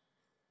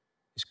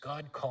 Is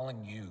God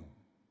calling you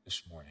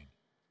this morning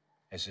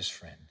as his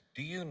friend?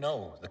 Do you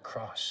know the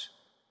cross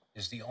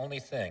is the only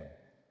thing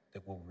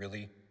that will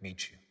really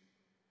meet you?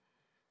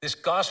 This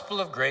gospel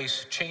of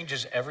grace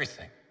changes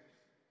everything.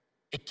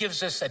 It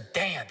gives us a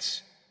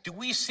dance. Do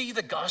we see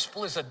the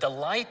gospel as a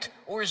delight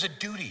or as a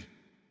duty?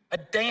 A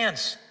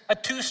dance, a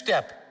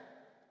two-step,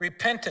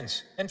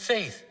 repentance and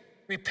faith,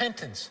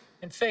 repentance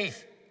and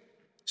faith.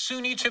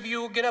 Soon each of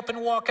you will get up and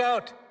walk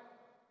out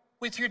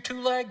with your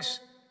two legs.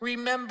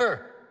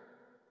 Remember,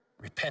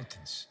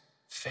 repentance,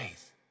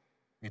 faith,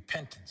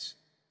 repentance,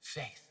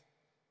 faith.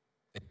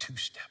 The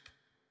two-step,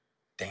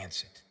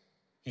 dance it.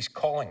 He's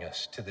calling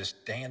us to this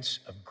dance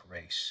of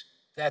grace.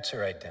 That's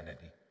our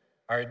identity.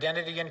 Our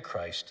identity in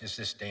Christ is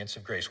this dance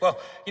of grace. Well,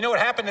 you know what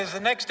happened is the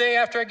next day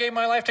after I gave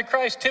my life to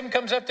Christ, Tim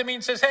comes up to me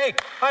and says, hey,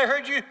 I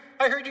heard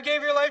you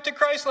gave your life to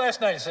Christ last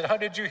night. I said, how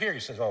did you hear?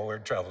 He says, oh,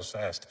 word travels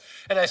fast.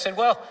 And I said,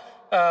 well,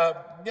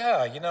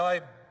 yeah, you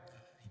know,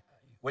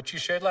 what you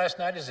shared last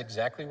night is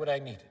exactly what I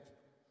needed.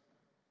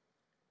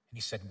 And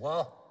he said,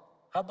 well,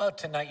 how about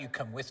tonight you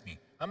come with me?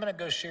 I'm going to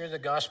go share the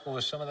gospel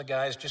with some of the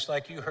guys, just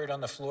like you heard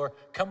on the floor.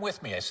 Come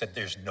with me. I said,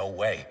 there's no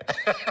way.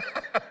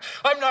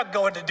 I'm not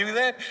going to do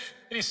that.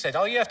 And he said,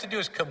 all you have to do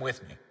is come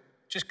with me.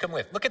 Just come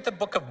with. Look at the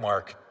book of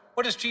Mark.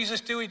 What does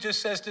Jesus do? He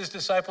just says to his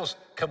disciples,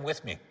 come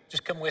with me.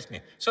 Just come with me.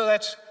 So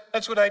that's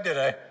what I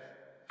did.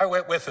 I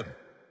went with him.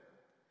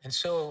 And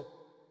so,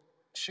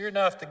 sure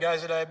enough, the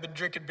guys that I've been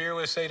drinking beer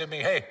with say to me,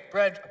 hey,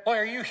 Brad, why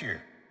are you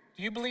here?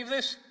 Do you believe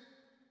this?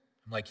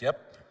 I'm like,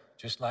 yep,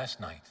 just last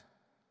night.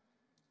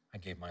 I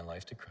gave my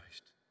life to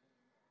Christ.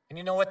 And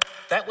you know what?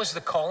 That was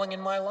the calling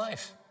in my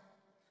life.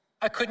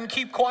 I couldn't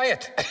keep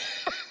quiet.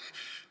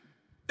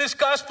 This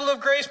gospel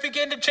of grace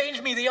began to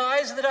change me. The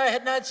eyes that I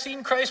had not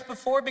seen Christ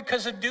before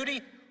because of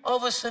duty, all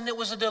of a sudden it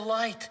was a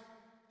delight.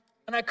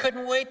 And I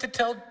couldn't wait to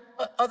tell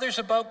others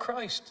about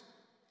Christ.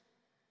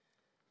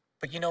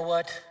 But you know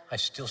what? I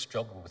still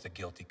struggle with a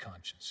guilty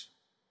conscience.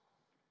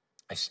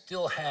 I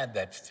still had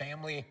that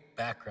family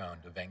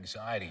background of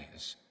anxiety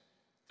as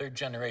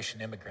third-generation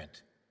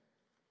immigrant.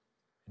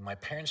 In my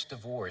parents'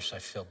 divorce, I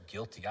felt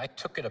guilty. I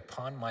took it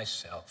upon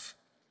myself.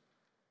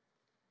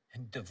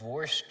 And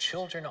divorced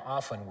children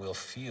often will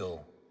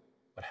feel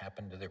what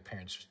happened to their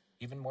parents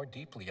even more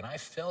deeply. And I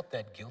felt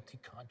that guilty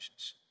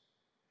conscience.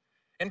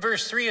 In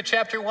verse 3 of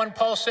chapter 1,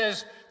 Paul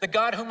says, "The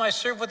God whom I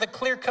serve with a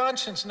clear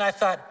conscience." And I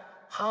thought,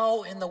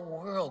 how in the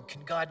world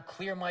can God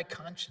clear my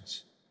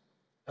conscience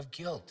of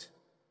guilt?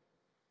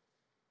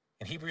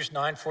 And Hebrews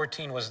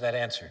 9:14 was that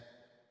answer.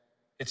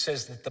 It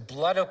says that the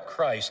blood of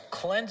Christ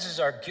cleanses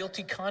our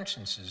guilty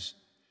consciences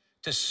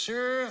to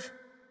serve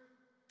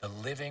the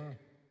living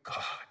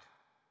God.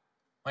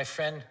 My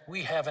friend,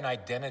 we have an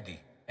identity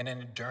and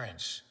an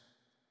endurance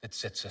that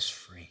sets us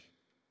free.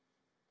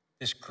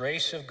 This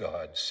grace of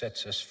God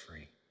sets us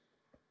free.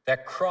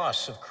 That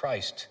cross of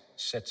Christ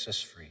sets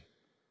us free.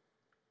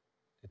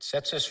 It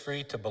sets us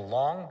free to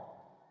belong,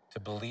 to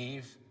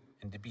believe,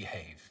 and to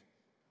behave,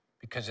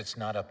 because it's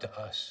not up to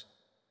us.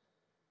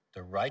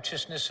 The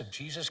righteousness of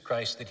Jesus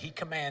Christ that he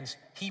commands,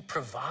 he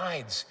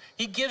provides,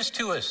 he gives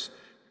to us.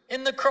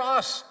 In the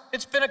cross,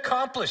 it's been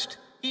accomplished.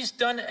 He's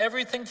done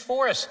everything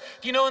for us.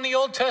 Do you know in the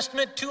Old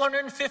Testament,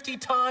 250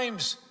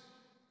 times,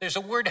 there's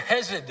a word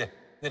hesed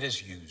that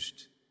is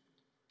used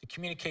to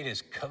communicate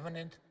his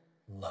covenant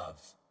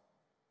love.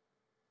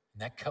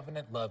 And that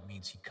covenant love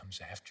means he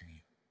comes after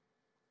you.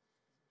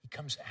 He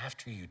comes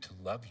after you to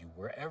love you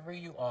wherever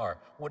you are,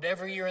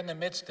 whatever you're in the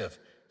midst of,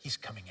 he's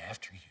coming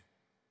after you.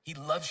 He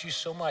loves you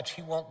so much,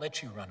 he won't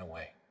let you run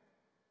away.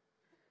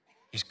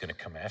 He's going to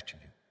come after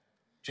you.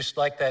 Just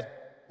like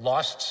that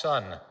lost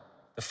son,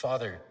 the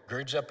father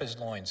girds up his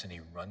loins and he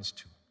runs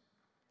to him.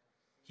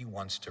 He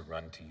wants to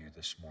run to you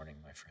this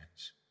morning, my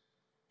friends.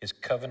 His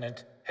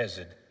covenant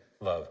hesed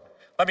love.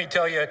 Let me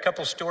tell you a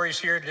couple stories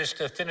here just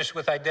to finish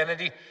with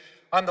identity.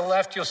 On the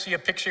left, you'll see a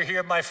picture here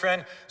of my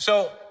friend.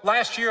 So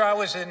last year I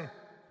was in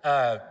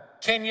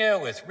Kenya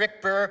with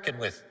Rick Burke and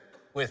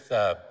with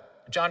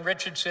John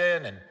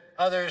Richardson and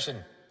others,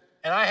 and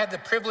I had the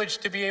privilege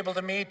to be able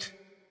to meet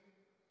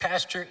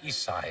Pastor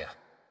Isaiah.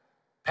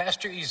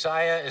 Pastor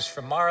Isaiah is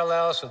from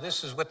Maralel, so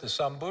this is with the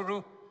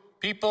Samburu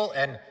people,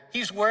 and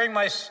he's wearing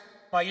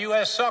my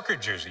U.S. soccer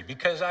jersey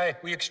because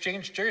we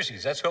exchange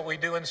jerseys. That's what we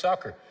do in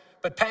soccer.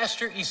 But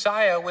Pastor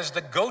Isaiah was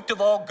the goat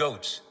of all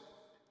goats.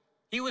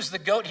 He was the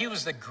goat. He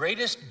was the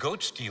greatest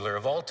goat stealer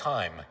of all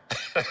time.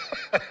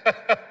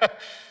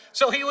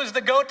 So he was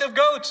the goat of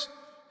goats.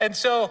 And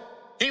so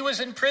he was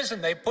in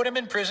prison. They put him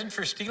in prison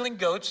for stealing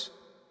goats.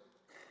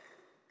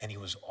 And he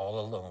was all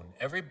alone.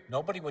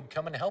 Nobody would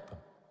come and help him,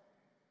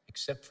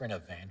 except for an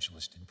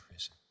evangelist in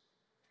prison.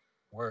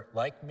 Where,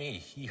 like me,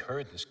 he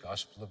heard this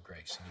gospel of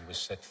grace and he was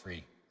set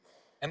free.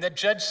 And the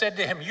judge said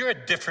to him, "You're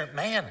a different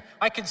man.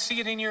 I can see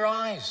it in your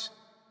eyes."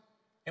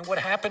 And what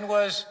happened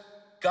was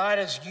God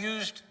has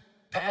used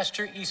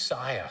Pastor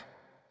Isaiah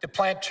to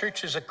plant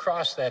churches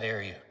across that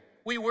area.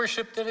 We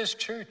worshiped at his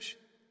church.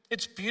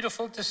 It's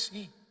beautiful to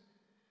see.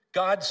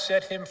 God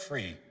set him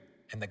free,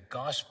 and the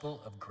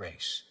gospel of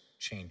grace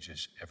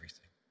changes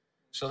everything.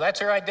 So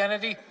that's our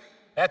identity.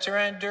 That's our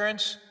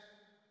endurance.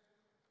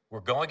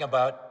 We're going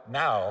about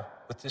now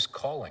with this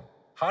calling.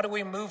 How do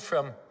we move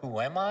from who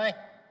am I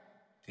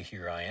to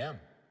here I am?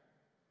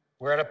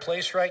 We're at a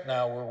place right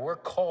now where we're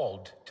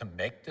called to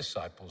make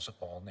disciples of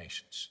all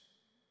nations.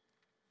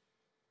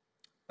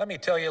 Let me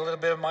tell you a little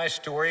bit of my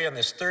story on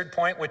this third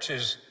point, which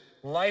is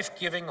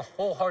life-giving,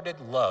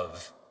 wholehearted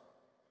love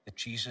that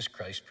Jesus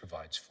Christ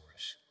provides for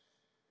us.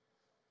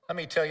 Let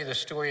me tell you the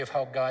story of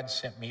how God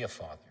sent me a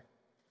father.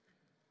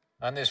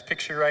 On this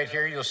picture right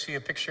here, you'll see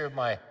a picture of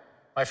my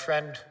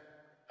friend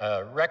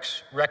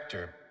Rex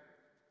Rector.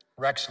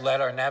 Rex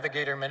led our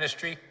Navigator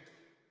ministry,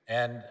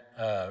 and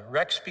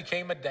Rex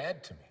became a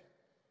dad to me.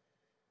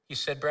 He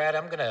said, "Brad,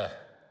 I'm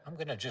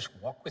gonna just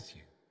walk with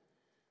you,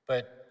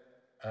 but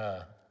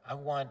I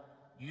want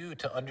you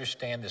to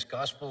understand this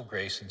gospel of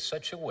grace in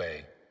such a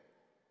way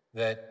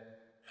that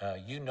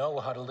you know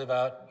how to live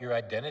out your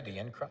identity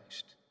in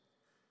Christ."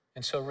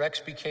 And so Rex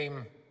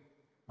became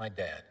my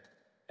dad.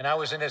 And I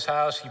was in his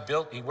house.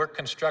 He worked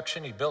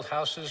construction. He built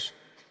houses.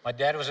 My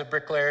dad was a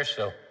bricklayer,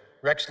 so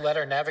Rex led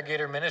our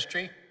Navigator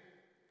ministry.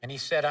 And he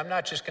said, "I'm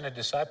not just going to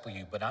disciple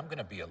you, but I'm going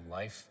to be a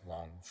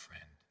lifelong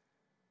friend.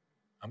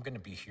 I'm going to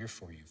be here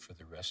for you for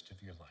the rest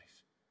of your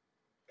life."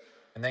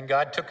 And then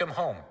God took him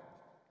home,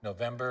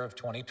 November of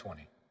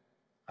 2020.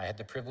 I had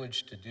the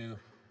privilege to do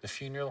the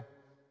funeral,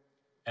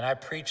 and I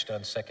preached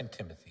on 2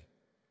 Timothy.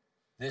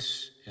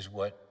 This is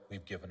what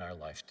we've given our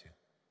life to.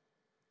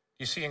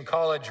 You see, in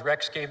college,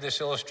 Rex gave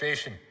this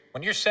illustration.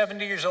 When you're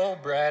 70 years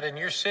old, Brad, and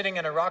you're sitting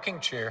in a rocking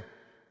chair,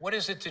 what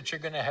is it that you're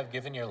going to have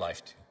given your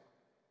life to?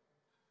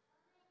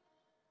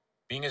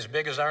 Being as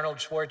big as Arnold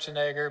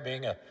Schwarzenegger,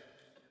 being a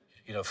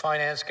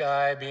finance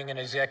guy, being an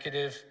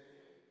executive?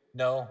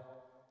 No.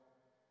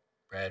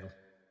 Brad,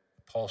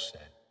 Paul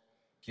said,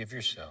 give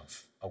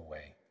yourself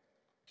away.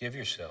 give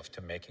yourself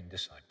to making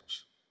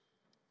disciples.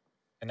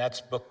 And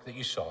that's the book that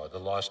you saw, The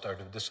Lost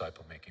Art of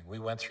Disciple Making. We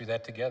went through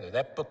that together.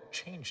 That book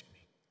changed me.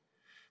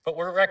 But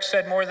what Rex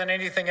said more than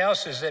anything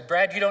else is that,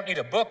 Brad, you don't need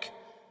a book.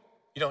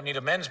 You don't need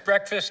a men's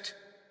breakfast.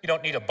 You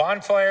don't need a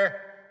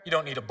bonfire. You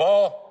don't need a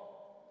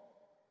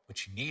ball.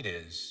 What you need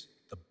is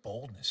the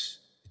boldness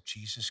that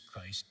Jesus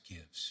Christ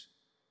gives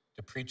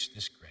to preach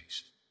this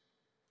grace.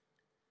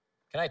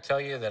 Can I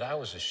tell you that I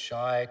was a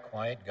shy,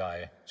 quiet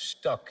guy,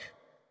 stuck,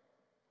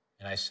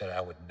 and I said I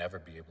would never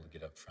be able to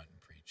get up front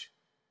and preach.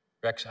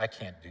 Rex, I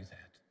can't do that.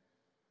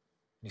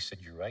 And he said,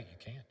 you're right, you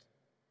can't.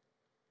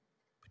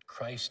 But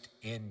Christ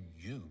in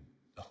you,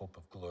 the hope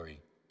of glory,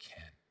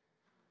 can.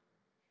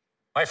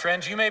 My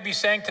friends, you may be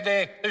saying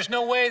today, there's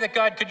no way that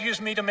God could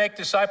use me to make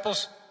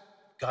disciples.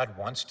 God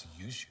wants to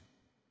use you.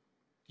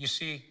 You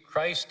see,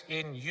 Christ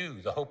in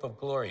you, the hope of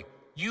glory.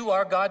 You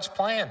are God's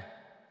plan.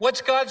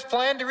 What's God's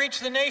plan to reach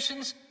the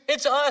nations?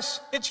 It's us.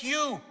 It's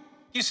you.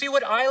 You see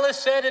what Isla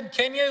said in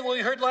Kenya, what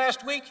we heard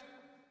last week?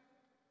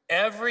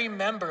 Every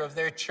member of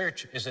their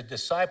church is a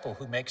disciple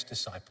who makes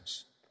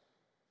disciples.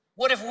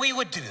 What if we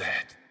would do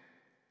that?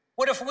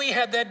 What if we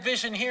had that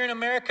vision here in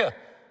America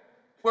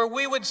where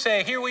we would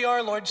say, here we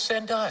are, Lord,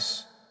 send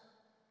us?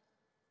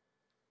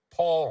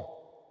 Paul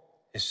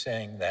is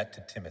saying that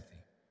to Timothy.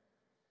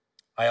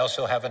 I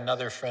also have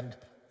another friend,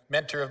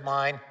 mentor of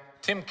mine,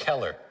 Tim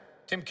Keller.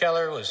 Tim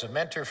Keller was a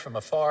mentor from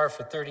afar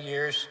for 30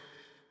 years.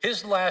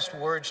 His last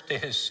words to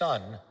his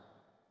son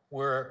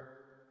were,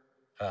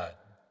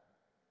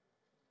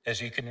 as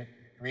you can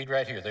read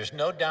right here, there's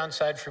no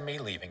downside for me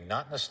leaving,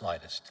 not in the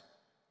slightest.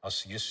 I'll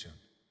see you soon.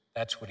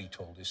 That's what he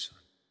told his son.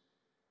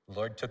 The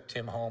Lord took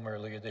Tim home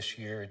earlier this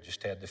year,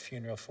 just had the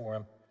funeral for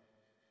him.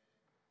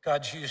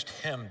 God's used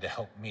him to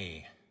help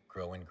me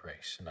grow in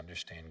grace and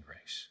understand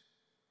grace.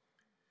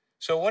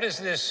 So what is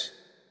this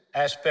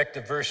aspect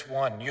of verse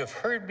 1? You have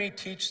heard me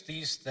teach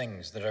these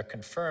things that are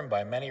confirmed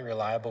by many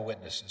reliable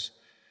witnesses.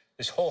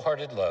 This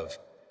wholehearted love.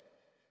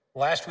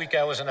 Last week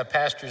I was on a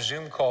pastor's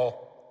Zoom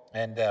call,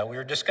 and we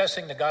were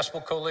discussing the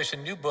Gospel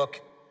Coalition new book,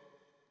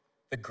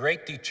 The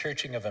Great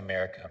Dechurching of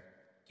America.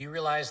 Do you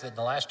realize that in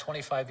the last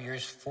 25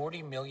 years,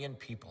 40 million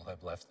people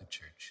have left the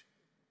church?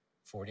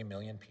 40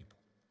 million people.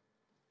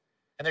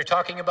 And they're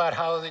talking about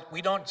how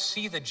we don't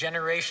see the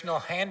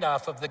generational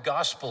handoff of the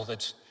gospel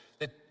that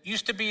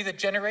used to be that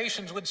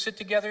generations would sit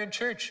together in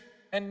church,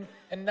 and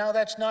now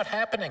that's not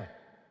happening.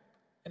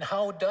 And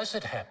how does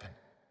it happen?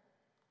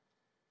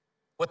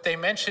 What they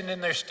mentioned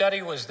in their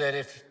study was that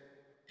if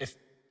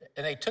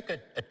and they took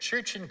a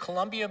church in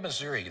Columbia,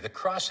 Missouri, the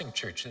Crossing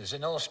Church as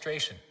an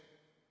illustration.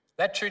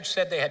 That church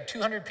said they had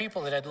 200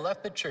 people that had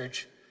left the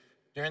church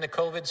during the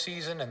COVID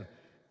season,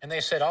 and they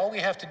said, all we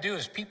have to do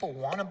is people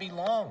want to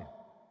belong.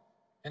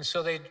 And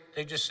so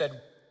they just said,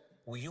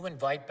 will you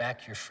invite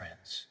back your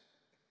friends?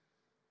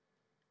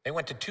 They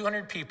went to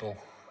 200 people.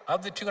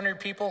 Of the 200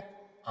 people,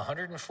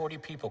 140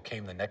 people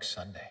came the next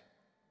Sunday.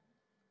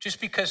 Just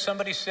because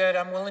somebody said,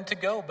 I'm willing to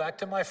go back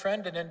to my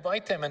friend and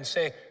invite them and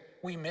say,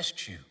 we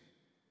missed you.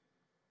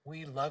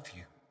 We love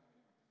you.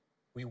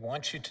 We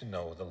want you to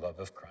know the love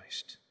of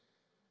Christ.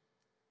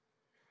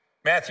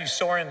 Matthew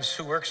Sorens,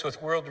 who works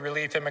with World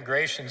Relief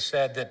Immigration,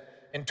 said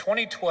that in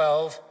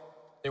 2012,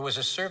 there was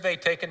a survey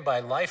taken by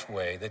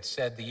Lifeway that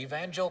said the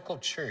evangelical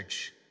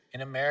church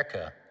in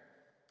America,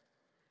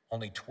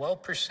 only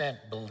 12%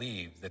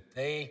 believe that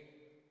they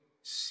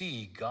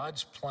see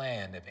God's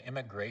plan of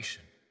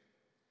immigration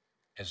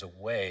as a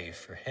way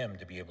for him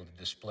to be able to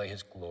display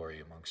his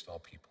glory amongst all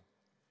people.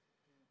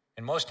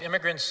 And most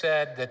immigrants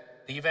said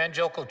that the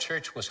evangelical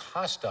church was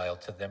hostile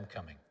to them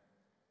coming.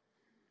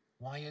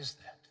 Why is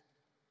that?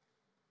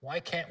 Why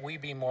can't we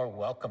be more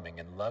welcoming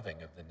and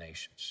loving of the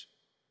nations?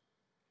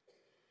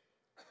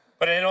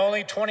 But in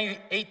only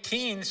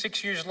 2018,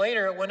 6 years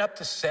later, it went up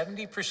to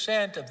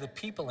 70% of the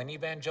people in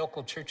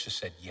evangelical churches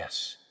said,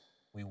 yes,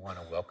 we want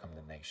to welcome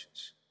the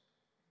nations.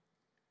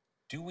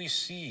 Do we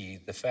see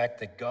the fact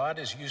that God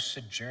has used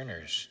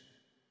sojourners,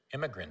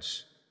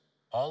 immigrants,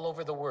 all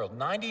over the world?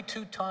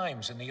 92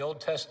 times in the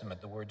Old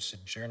Testament, the word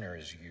sojourner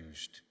is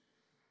used.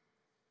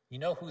 You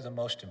know who the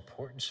most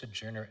important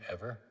sojourner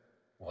ever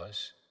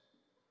was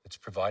that's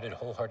provided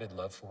wholehearted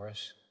love for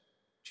us?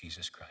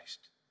 Jesus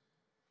Christ.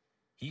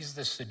 He's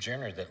the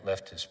sojourner that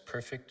left his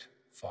perfect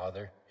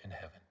Father in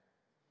heaven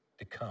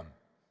to come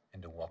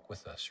and to walk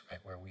with us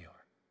right where we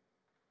are.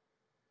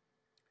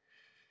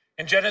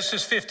 In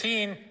Genesis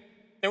 15,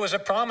 there was a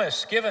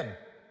promise given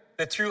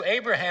that through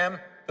Abraham,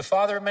 the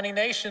father of many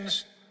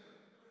nations,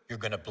 you're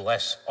going to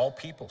bless all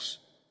peoples.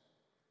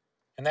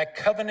 And that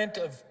covenant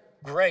of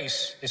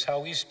grace is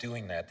how he's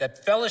doing that.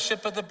 That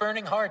fellowship of the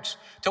burning hearts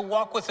to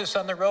walk with us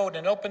on the road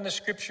and open the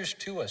scriptures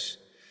to us.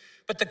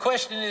 But the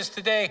question is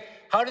today,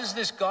 how does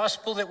this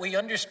gospel that we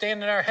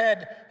understand in our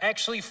head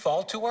actually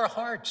fall to our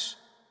hearts?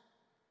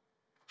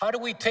 How do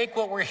we take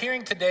what we're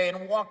hearing today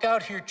and walk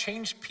out here,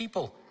 changed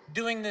people,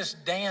 doing this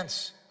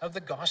dance of the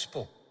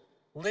gospel,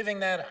 living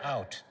that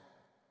out?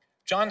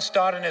 John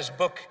Stott in his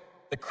book,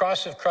 The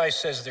Cross of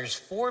Christ, says there's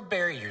 4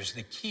 barriers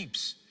that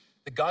keeps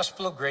the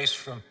gospel of grace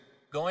from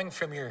going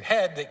from your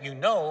head that you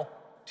know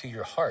to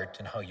your heart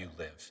and how you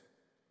live.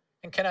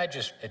 And can I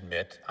just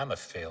admit, I'm a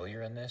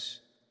failure in this.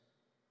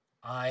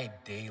 I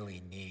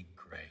daily need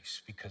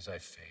grace because I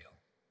fail.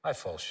 I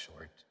fall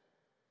short.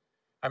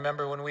 I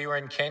remember when we were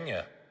in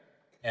Kenya,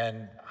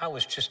 and I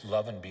was just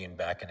loving being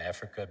back in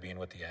Africa, being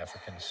with the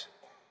Africans.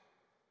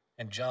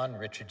 And John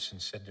Richardson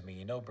said to me,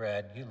 you know,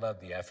 Brad, you love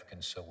the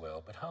Africans so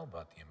well, but how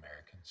about the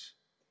Americans?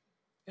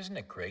 Isn't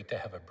it great to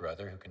have a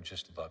brother who can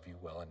just love you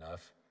well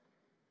enough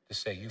to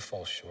say you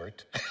fall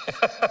short?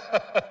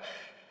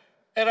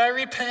 And I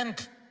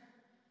repent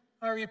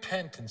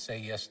and say,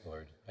 yes,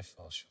 Lord, I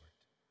fall short.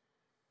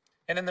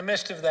 And in the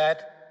midst of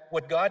that,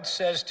 what God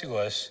says to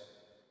us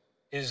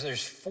is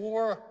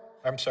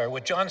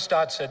what John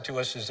Stott said to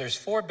us is there's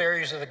 4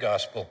 barriers of the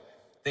gospel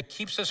that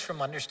keeps us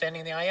from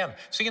understanding the I am.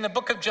 See, in the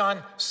book of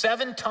John,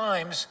 7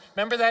 times,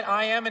 remember that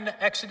I am in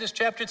Exodus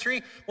chapter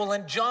 3? Well,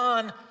 in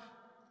John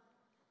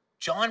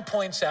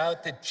points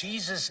out that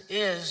Jesus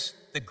is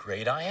the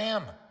great I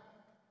am.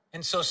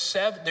 And so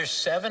there's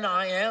 7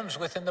 I ams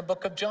within the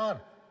book of John.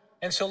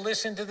 And so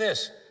listen to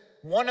this.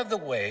 One of the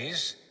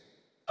ways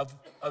of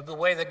the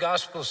way the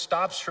gospel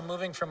stops from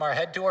moving from our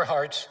head to our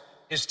hearts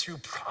is through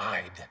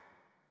pride.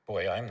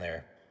 Boy, I'm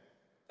there.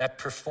 That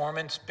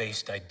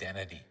performance-based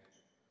identity.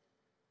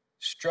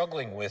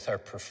 Struggling with our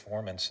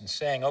performance and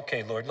saying,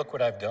 okay, Lord, look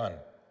what I've done.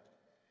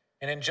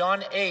 And in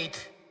John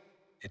 8,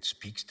 it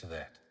speaks to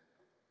that.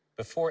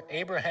 Before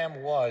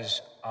Abraham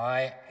was,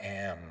 I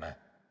am.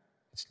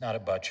 It's not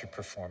about your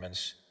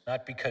performance,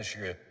 not because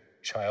you're a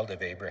child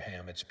of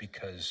Abraham, it's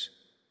because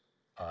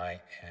I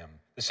am.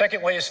 The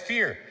second way is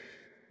fear.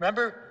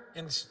 Remember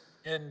in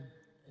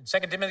 2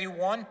 Timothy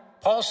 1,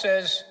 Paul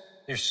says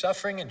there's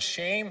suffering and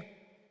shame.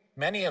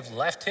 Many have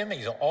left him.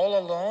 He's all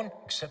alone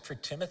except for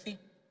Timothy.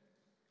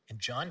 In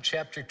John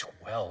chapter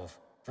 12,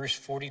 verse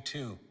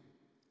 42,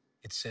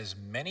 it says,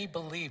 many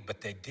believed,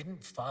 but they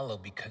didn't follow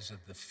because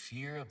of the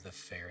fear of the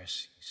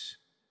Pharisees.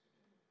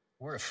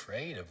 We're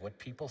afraid of what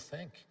people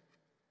think.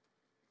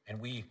 And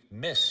we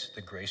miss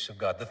the grace of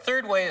God. The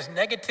third way is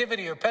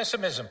negativity or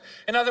pessimism.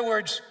 In other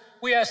words,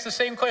 we ask the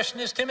same question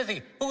as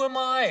Timothy. Who am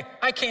I?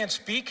 I can't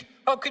speak.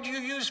 How could you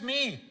use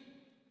me?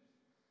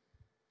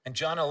 In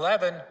John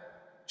 11,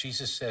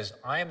 Jesus says,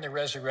 I am the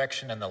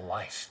resurrection and the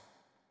life.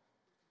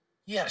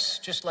 Yes,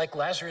 just like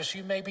Lazarus,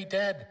 you may be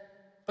dead,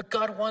 but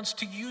God wants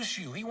to use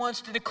you. He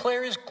wants to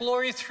declare his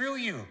glory through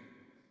you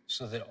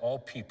so that all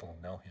people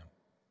know him.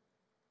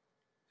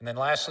 And then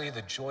lastly,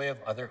 the joy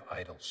of other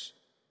idols.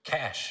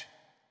 Cash,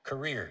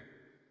 career,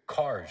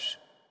 cars.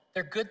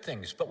 They're good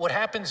things, but what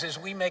happens is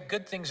we make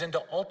good things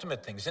into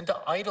ultimate things, into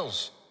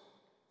idols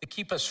that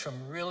keep us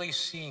from really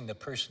seeing the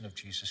person of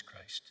Jesus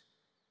Christ.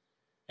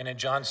 And in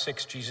John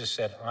 6, Jesus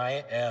said,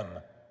 I am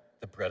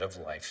the bread of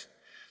life.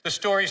 The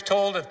story's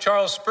told of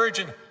Charles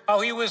Spurgeon,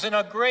 how he was in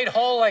a great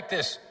hall like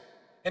this,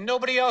 and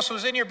nobody else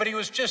was in here, but he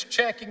was just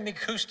checking the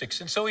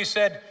acoustics. And so he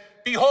said,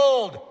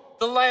 behold,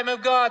 the Lamb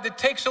of God that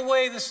takes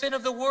away the sin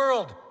of the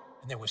world.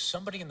 And there was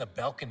somebody in the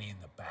balcony in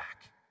the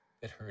back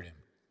that heard him,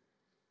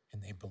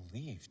 and they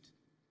believed,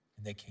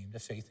 and they came to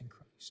faith in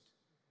Christ.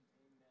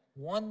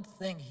 One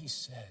thing he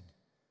said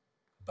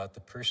about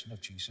the person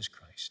of Jesus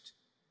Christ,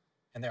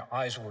 and their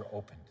eyes were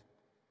opened.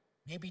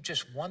 Maybe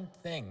just one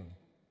thing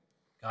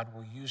God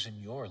will use in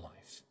your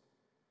life,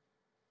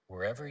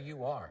 wherever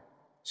you are.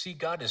 See,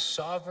 God has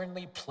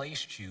sovereignly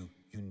placed you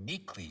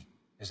uniquely,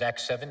 as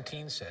Acts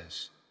 17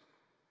 says,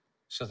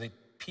 so that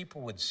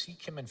people would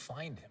seek him and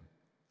find him.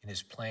 And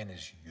his plan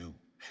is you.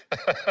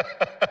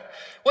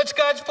 What's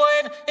God's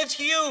plan? It's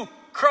you,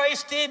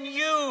 Christ in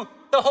you,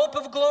 the hope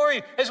of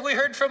glory. As we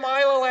heard from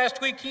Isla last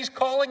week, he's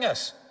calling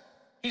us.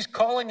 He's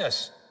calling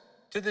us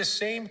to this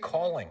same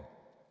calling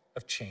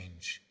of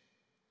change.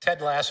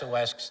 Ted Lasso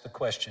asks the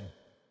question,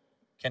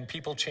 can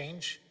people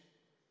change?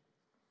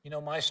 You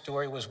know, my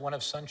story was one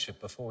of sonship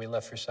before we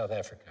left for South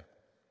Africa.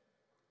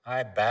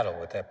 I battle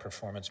with that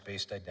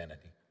performance-based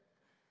identity.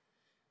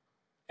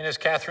 And as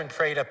Catherine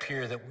prayed up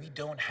here, that we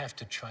don't have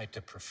to try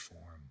to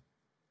perform.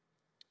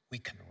 We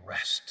can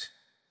rest.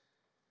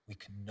 We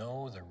can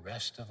know the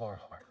rest of our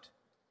heart,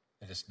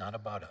 that it's not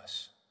about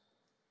us.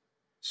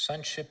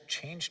 Sonship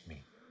changed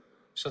me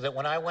so that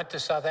when I went to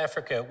South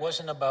Africa, it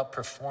wasn't about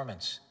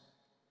performance.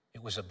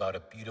 It was about a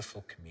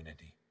beautiful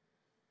community.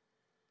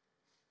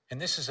 And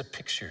this is a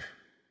picture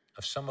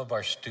of some of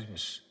our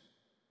students.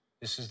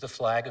 This is the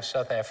flag of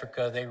South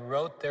Africa. They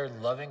wrote their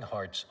loving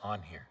hearts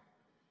on here.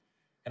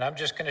 And I'm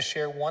just going to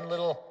share one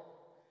little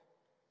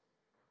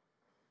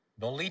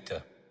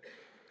Nolita,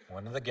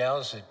 one of the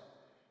gals that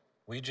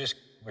we just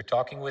were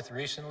talking with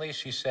recently.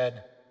 She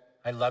said,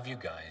 I love you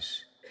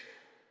guys.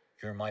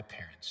 You're my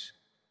parents.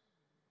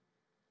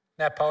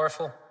 Isn't that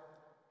powerful?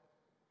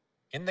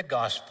 In the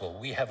gospel,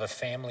 we have a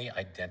family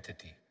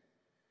identity.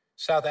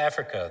 South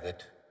Africa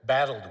that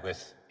battled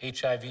with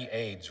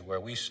HIV/AIDS, where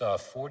we saw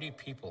 40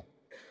 people,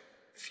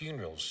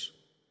 funerals,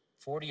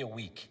 40 a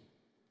week,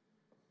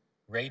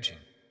 raging,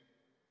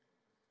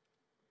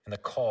 and the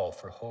call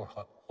for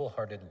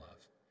wholehearted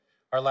love.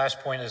 Our last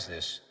point is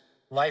this: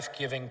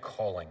 life-giving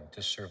calling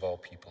to serve all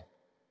people.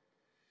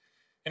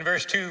 In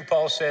verse 2,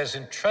 Paul says,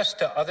 entrust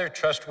to other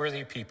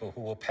trustworthy people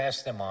who will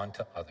pass them on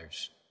to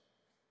others.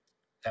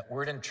 That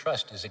word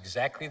entrust is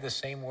exactly the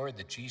same word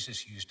that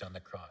Jesus used on the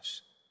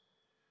cross.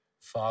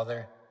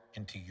 Father,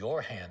 into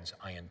your hands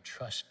I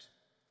entrust,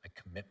 I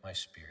commit my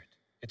spirit.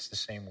 It's the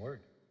same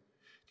word.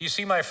 Do you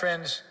see, my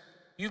friends,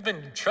 you've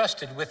been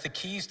entrusted with the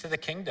keys to the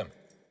kingdom.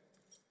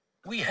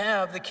 We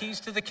have the keys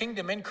to the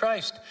kingdom in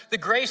Christ. The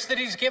grace that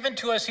he's given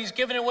to us, he's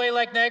given away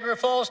like Niagara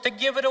Falls to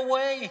give it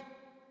away.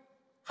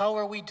 How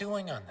are we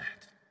doing on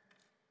that?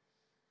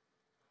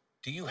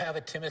 Do you have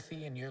a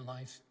Timothy in your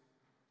life?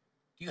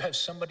 Do you have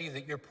somebody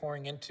that you're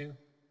pouring into? Do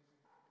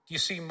you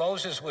see,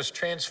 Moses was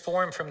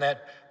transformed from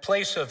that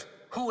place of,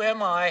 who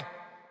am I,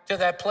 to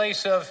that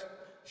place of,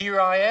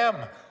 here I am,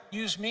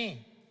 use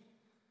me.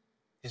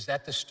 Is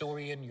that the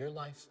story in your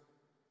life?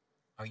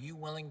 Are you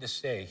willing to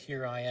say,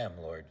 here I am,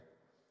 Lord,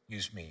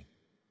 use me?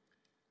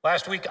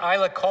 Last week,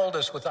 Isla called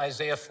us with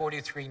Isaiah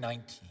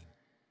 43:19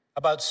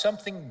 about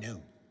something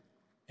new.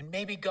 And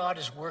maybe God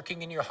is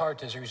working in your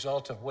heart as a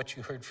result of what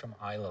you heard from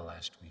Isla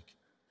last week.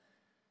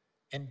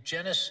 In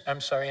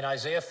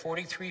Isaiah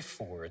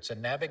 43:4, it's a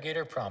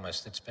navigator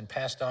promise that's been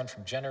passed on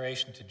from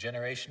generation to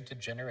generation to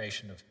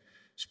generation of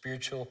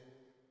spiritual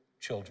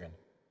children.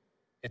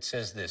 It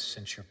says this,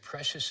 since you're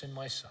precious in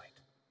my sight,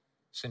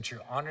 since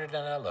you're honored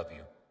and I love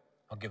you,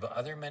 I'll give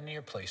other men in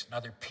your place and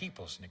other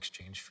peoples in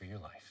exchange for your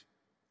life.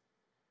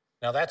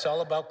 Now that's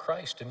all about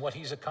Christ and what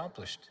he's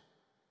accomplished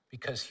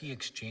because he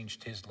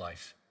exchanged his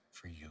life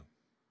for you.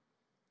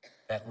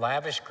 That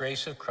lavish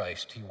grace of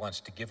Christ he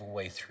wants to give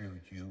away through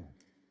you.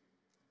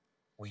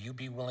 Will you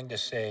be willing to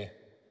say,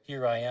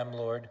 here I am,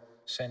 Lord,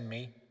 send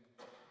me?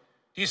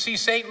 Do you see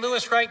St.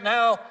 Louis right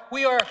now?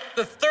 We are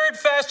the third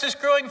fastest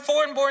growing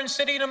foreign-born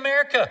city in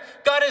America.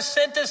 God has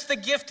sent us the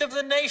gift of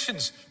the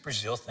nations.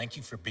 Brazil, thank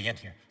you for being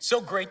here. So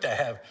great to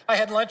have. I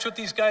had lunch with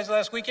these guys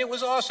last week. It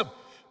was awesome.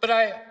 But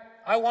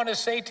I want to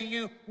say to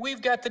you,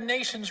 we've got the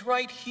nations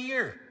right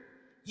here.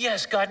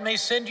 Yes, God may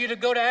send you to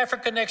go to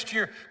Africa next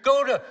year.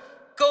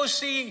 Go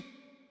see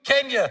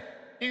Kenya.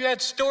 You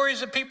got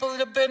stories of people that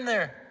have been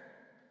there.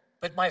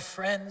 But my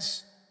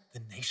friends,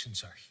 the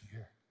nations are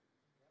here.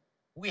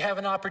 We have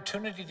an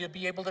opportunity to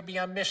be able to be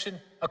on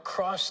mission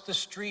across the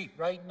street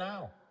right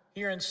now,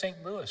 here in St.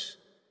 Louis.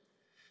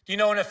 Do you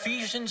know in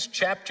Ephesians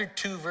chapter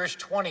 2, verse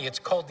 20, it's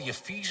called the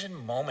Ephesian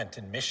moment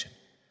in mission.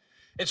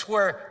 It's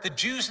where the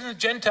Jews and the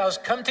Gentiles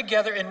come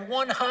together in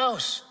one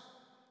house.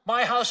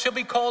 My house shall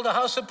be called a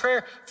house of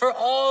prayer for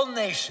all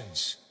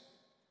nations.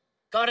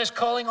 God is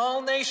calling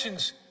all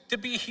nations to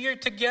be here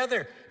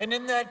together. And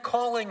in that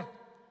calling,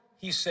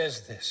 he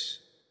says this,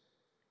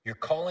 your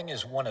calling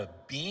is one of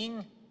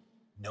being,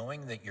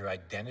 knowing that your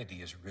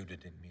identity is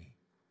rooted in me.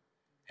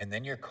 And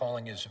then your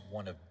calling is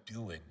one of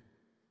doing,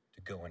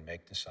 to go and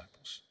make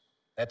disciples.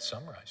 That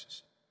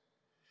summarizes it.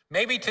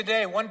 Maybe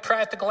today, one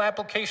practical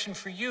application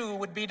for you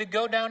would be to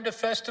go down to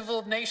Festival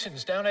of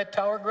Nations down at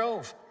Tower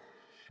Grove.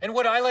 And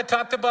what Isla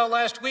talked about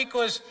last week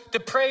was to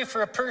pray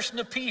for a person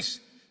of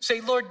peace.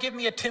 Say, Lord, give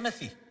me a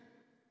Timothy.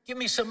 Give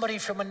me somebody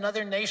from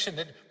another nation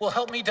that will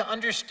help me to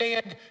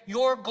understand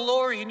your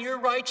glory and your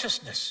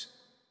righteousness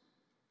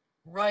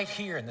right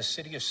here in the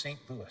city of St.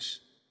 Louis.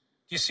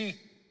 You see,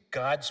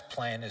 God's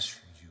plan is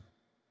for you.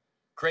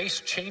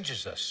 Grace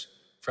changes us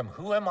from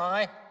who am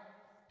I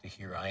to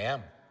here I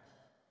am.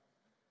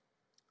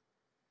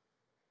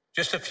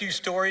 Just a few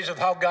stories of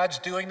how God's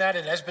doing that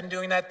and has been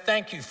doing that.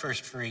 Thank you,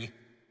 First Free,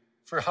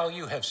 for how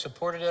you have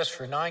supported us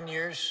for 9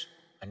 years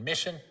on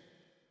mission.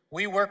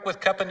 We work with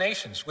Cup of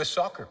Nations, with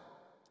soccer.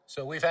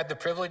 So we've had the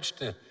privilege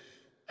to,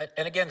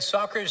 and again,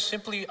 soccer is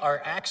simply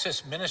our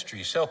access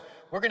ministry. So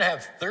we're going to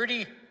have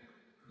 30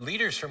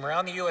 leaders from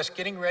around the U.S.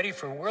 getting ready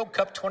for World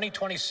Cup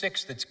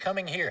 2026 that's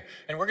coming here.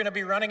 And we're going to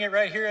be running it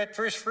right here at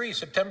First Free,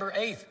 September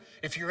 8th.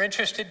 If you're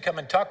interested, come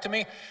and talk to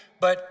me.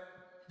 But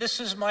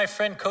this is my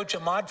friend, Coach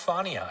Ahmad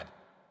Faniad.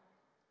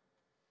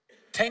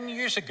 10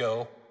 years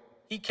ago,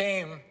 he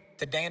came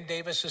to Dan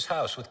Davis's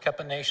house with Cup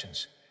of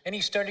Nations. And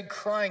he started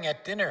crying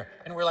at dinner.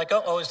 And we're like,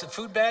 is the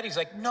food bad? He's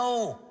like,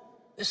 no.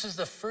 This is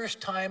the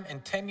first time in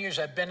 10 years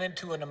I've been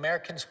into an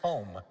American's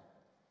home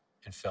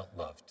and felt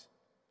loved.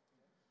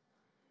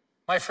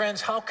 My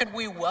friends, how can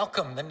we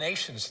welcome the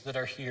nations that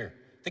are here?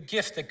 The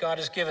gift that God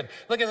has given.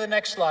 Look at the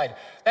next slide.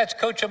 That's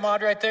Coach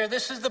Ahmad right there.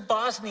 This is the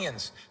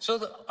Bosnians. So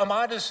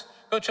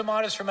Coach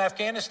Ahmad is from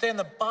Afghanistan,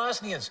 the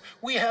Bosnians.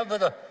 We have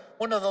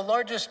one of the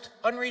largest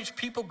unreached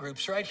people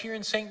groups right here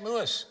in St.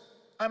 Louis.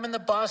 I'm in the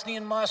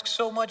Bosnian mosque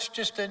so much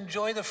just to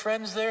enjoy the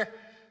friends there.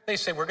 They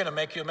say, we're going to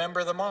make you a member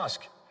of the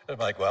mosque. I'm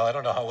like, well, I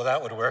don't know how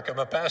that would work. I'm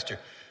a pastor.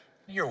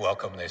 You're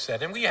welcome, they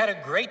said. And we had a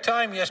great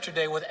time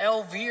yesterday with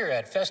Elvira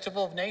at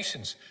Festival of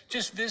Nations,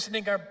 just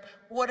visiting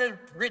what a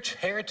rich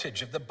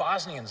heritage of the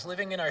Bosnians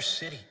living in our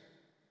city.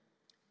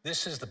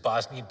 This is the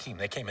Bosnian team.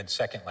 They came in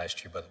second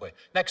last year, by the way.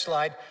 Next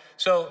slide.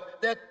 So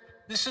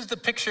this is the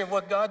picture of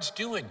what God's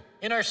doing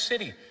in our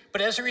city.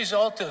 But as a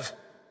result of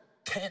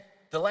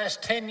the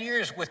last 10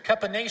 years with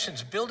Cup of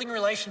Nations, building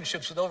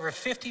relationships with over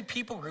 50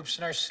 people groups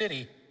in our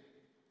city,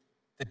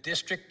 the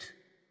District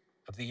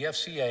of the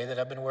FCA that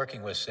I've been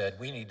working with said,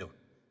 we need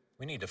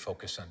to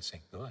focus on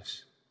St.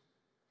 Louis.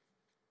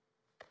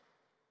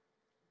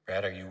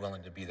 Brad, are you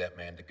willing to be that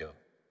man to go?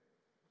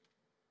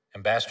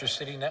 Ambassador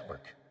City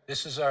Network.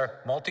 This is our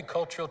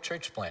multicultural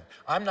church plan.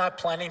 I'm not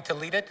planning to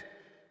lead it.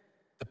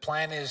 The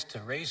plan is to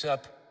raise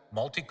up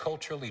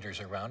multicultural leaders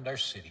around our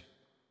city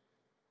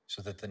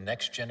so that the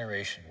next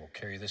generation will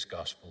carry this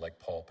gospel like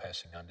Paul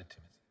passing on to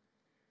Timothy.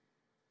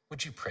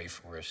 Would you pray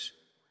for us?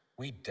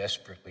 We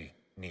desperately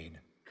need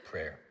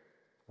prayer.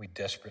 We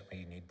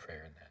desperately need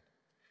prayer in that.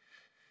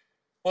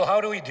 Well, how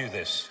do we do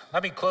this?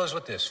 Let me close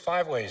with this.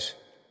 5 ways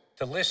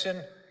to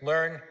listen,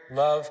 learn,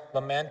 love,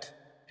 lament,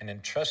 and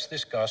entrust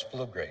this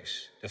gospel of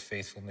grace to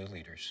faithful new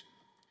leaders.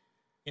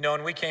 You know,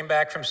 when we came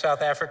back from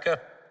South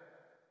Africa,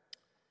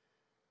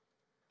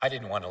 I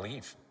didn't want to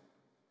leave.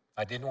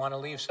 I didn't want to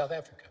leave South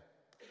Africa.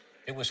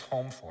 It was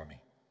home for me.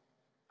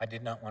 I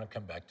did not want to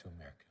come back to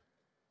America.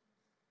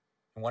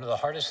 And one of the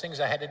hardest things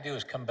I had to do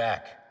is come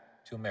back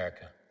to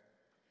America.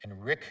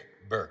 And Rick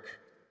Burke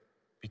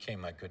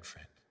became my good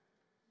friend.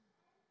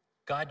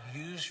 God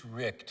used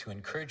Rick to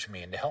encourage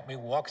me and to help me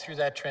walk through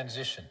that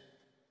transition.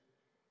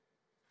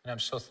 And I'm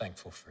so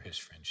thankful for his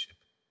friendship.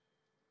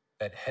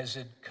 That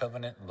Hesed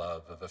covenant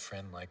love of a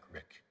friend like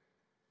Rick.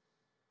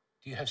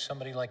 Do you have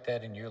somebody like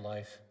that in your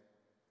life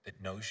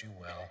that knows you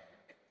well,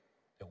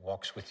 that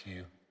walks with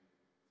you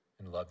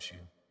and loves you?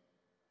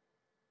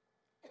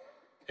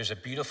 There's a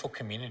beautiful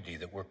community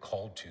that we're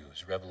called to,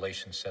 as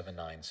Revelation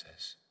 7:9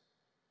 says.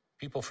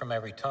 People from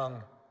every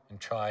tongue and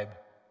tribe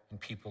and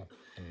people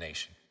and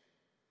nation.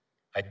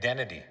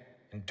 Identity,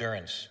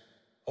 endurance,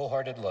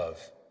 wholehearted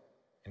love,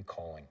 and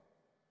calling.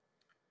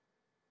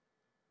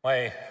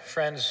 My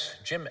friends,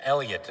 Jim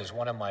Elliot is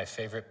one of my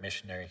favorite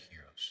missionary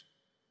heroes.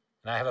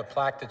 And I have a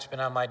plaque that's been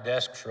on my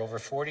desk for over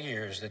 40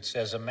 years that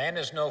says, "A man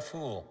is no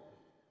fool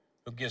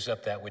who gives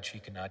up that which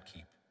he cannot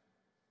keep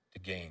to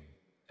gain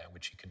that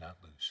which he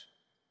cannot lose."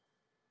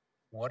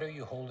 What are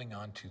you holding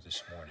on to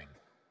this morning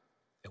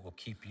that will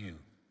keep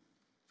you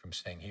from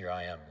saying, "Here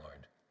I am,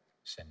 Lord,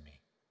 send me"?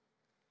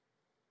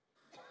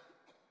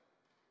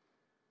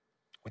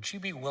 Would you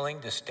be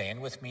willing to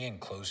stand with me in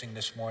closing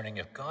this morning?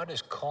 If God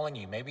is calling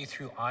you, maybe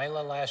through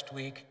Isla last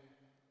week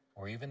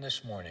or even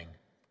this morning,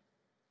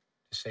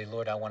 to say,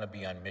 "Lord, I want to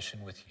be on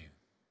mission with you.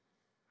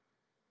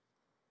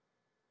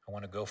 I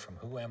want to go from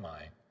who am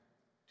I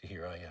to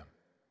here I am."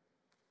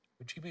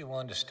 Would you be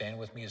willing to stand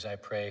with me as I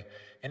pray?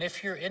 And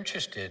if you're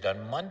interested,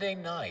 on Monday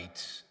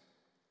nights,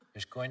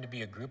 there's going to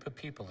be a group of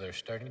people that are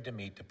starting to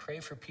meet to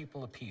pray for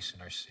people of peace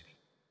in our city.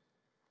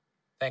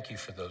 Thank you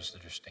for those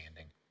that are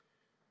standing.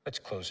 Let's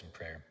close in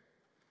prayer.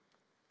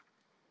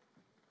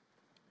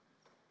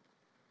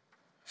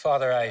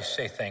 Father, I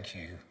say thank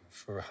you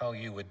for how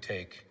you would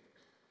take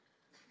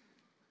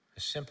a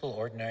simple,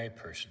 ordinary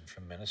person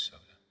from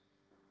Minnesota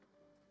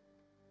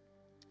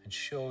and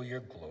show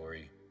your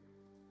glory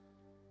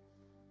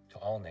to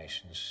all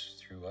nations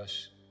through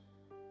us.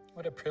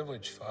 What a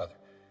privilege, Father,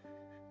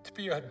 to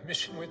be on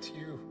mission with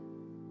you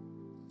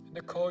and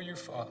to call you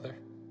Father.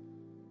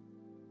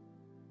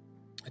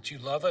 That you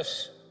love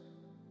us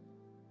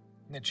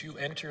and that you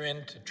enter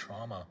into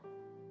trauma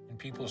in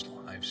people's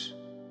lives.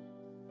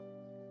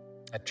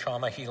 At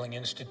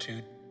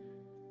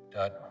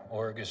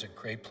TraumaHealingInstitute.org is a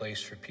great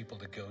place for people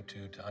to go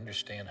to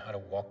understand how to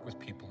walk with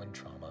people in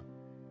trauma.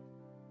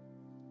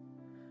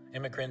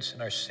 Immigrants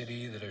in our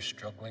city that are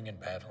struggling and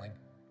battling.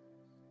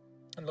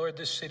 And Lord,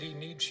 this city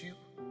needs you.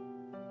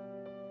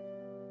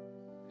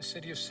 The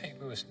city of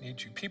St. Louis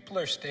needs you. People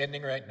are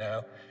standing right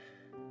now,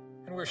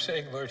 and we're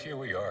saying, "Lord, here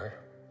we are.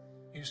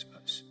 Use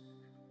us."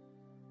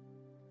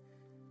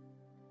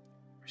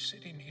 Our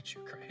city needs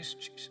your grace,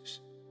 Jesus.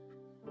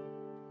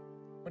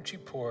 Won't you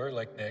pour,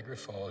 like Niagara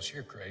Falls,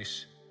 your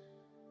grace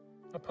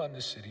upon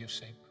the city of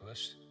St.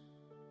 Louis?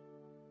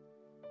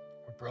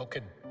 We're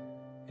broken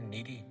and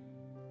needy,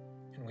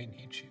 and we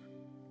need you.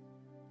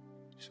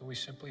 So we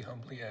simply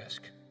humbly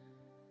ask,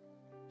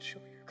 show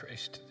your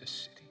grace to this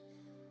city.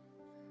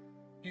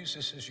 Use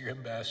us as your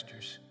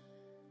ambassadors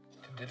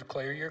to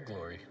declare your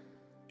glory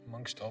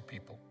amongst all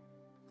people.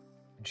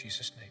 In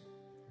Jesus' name,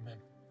 amen.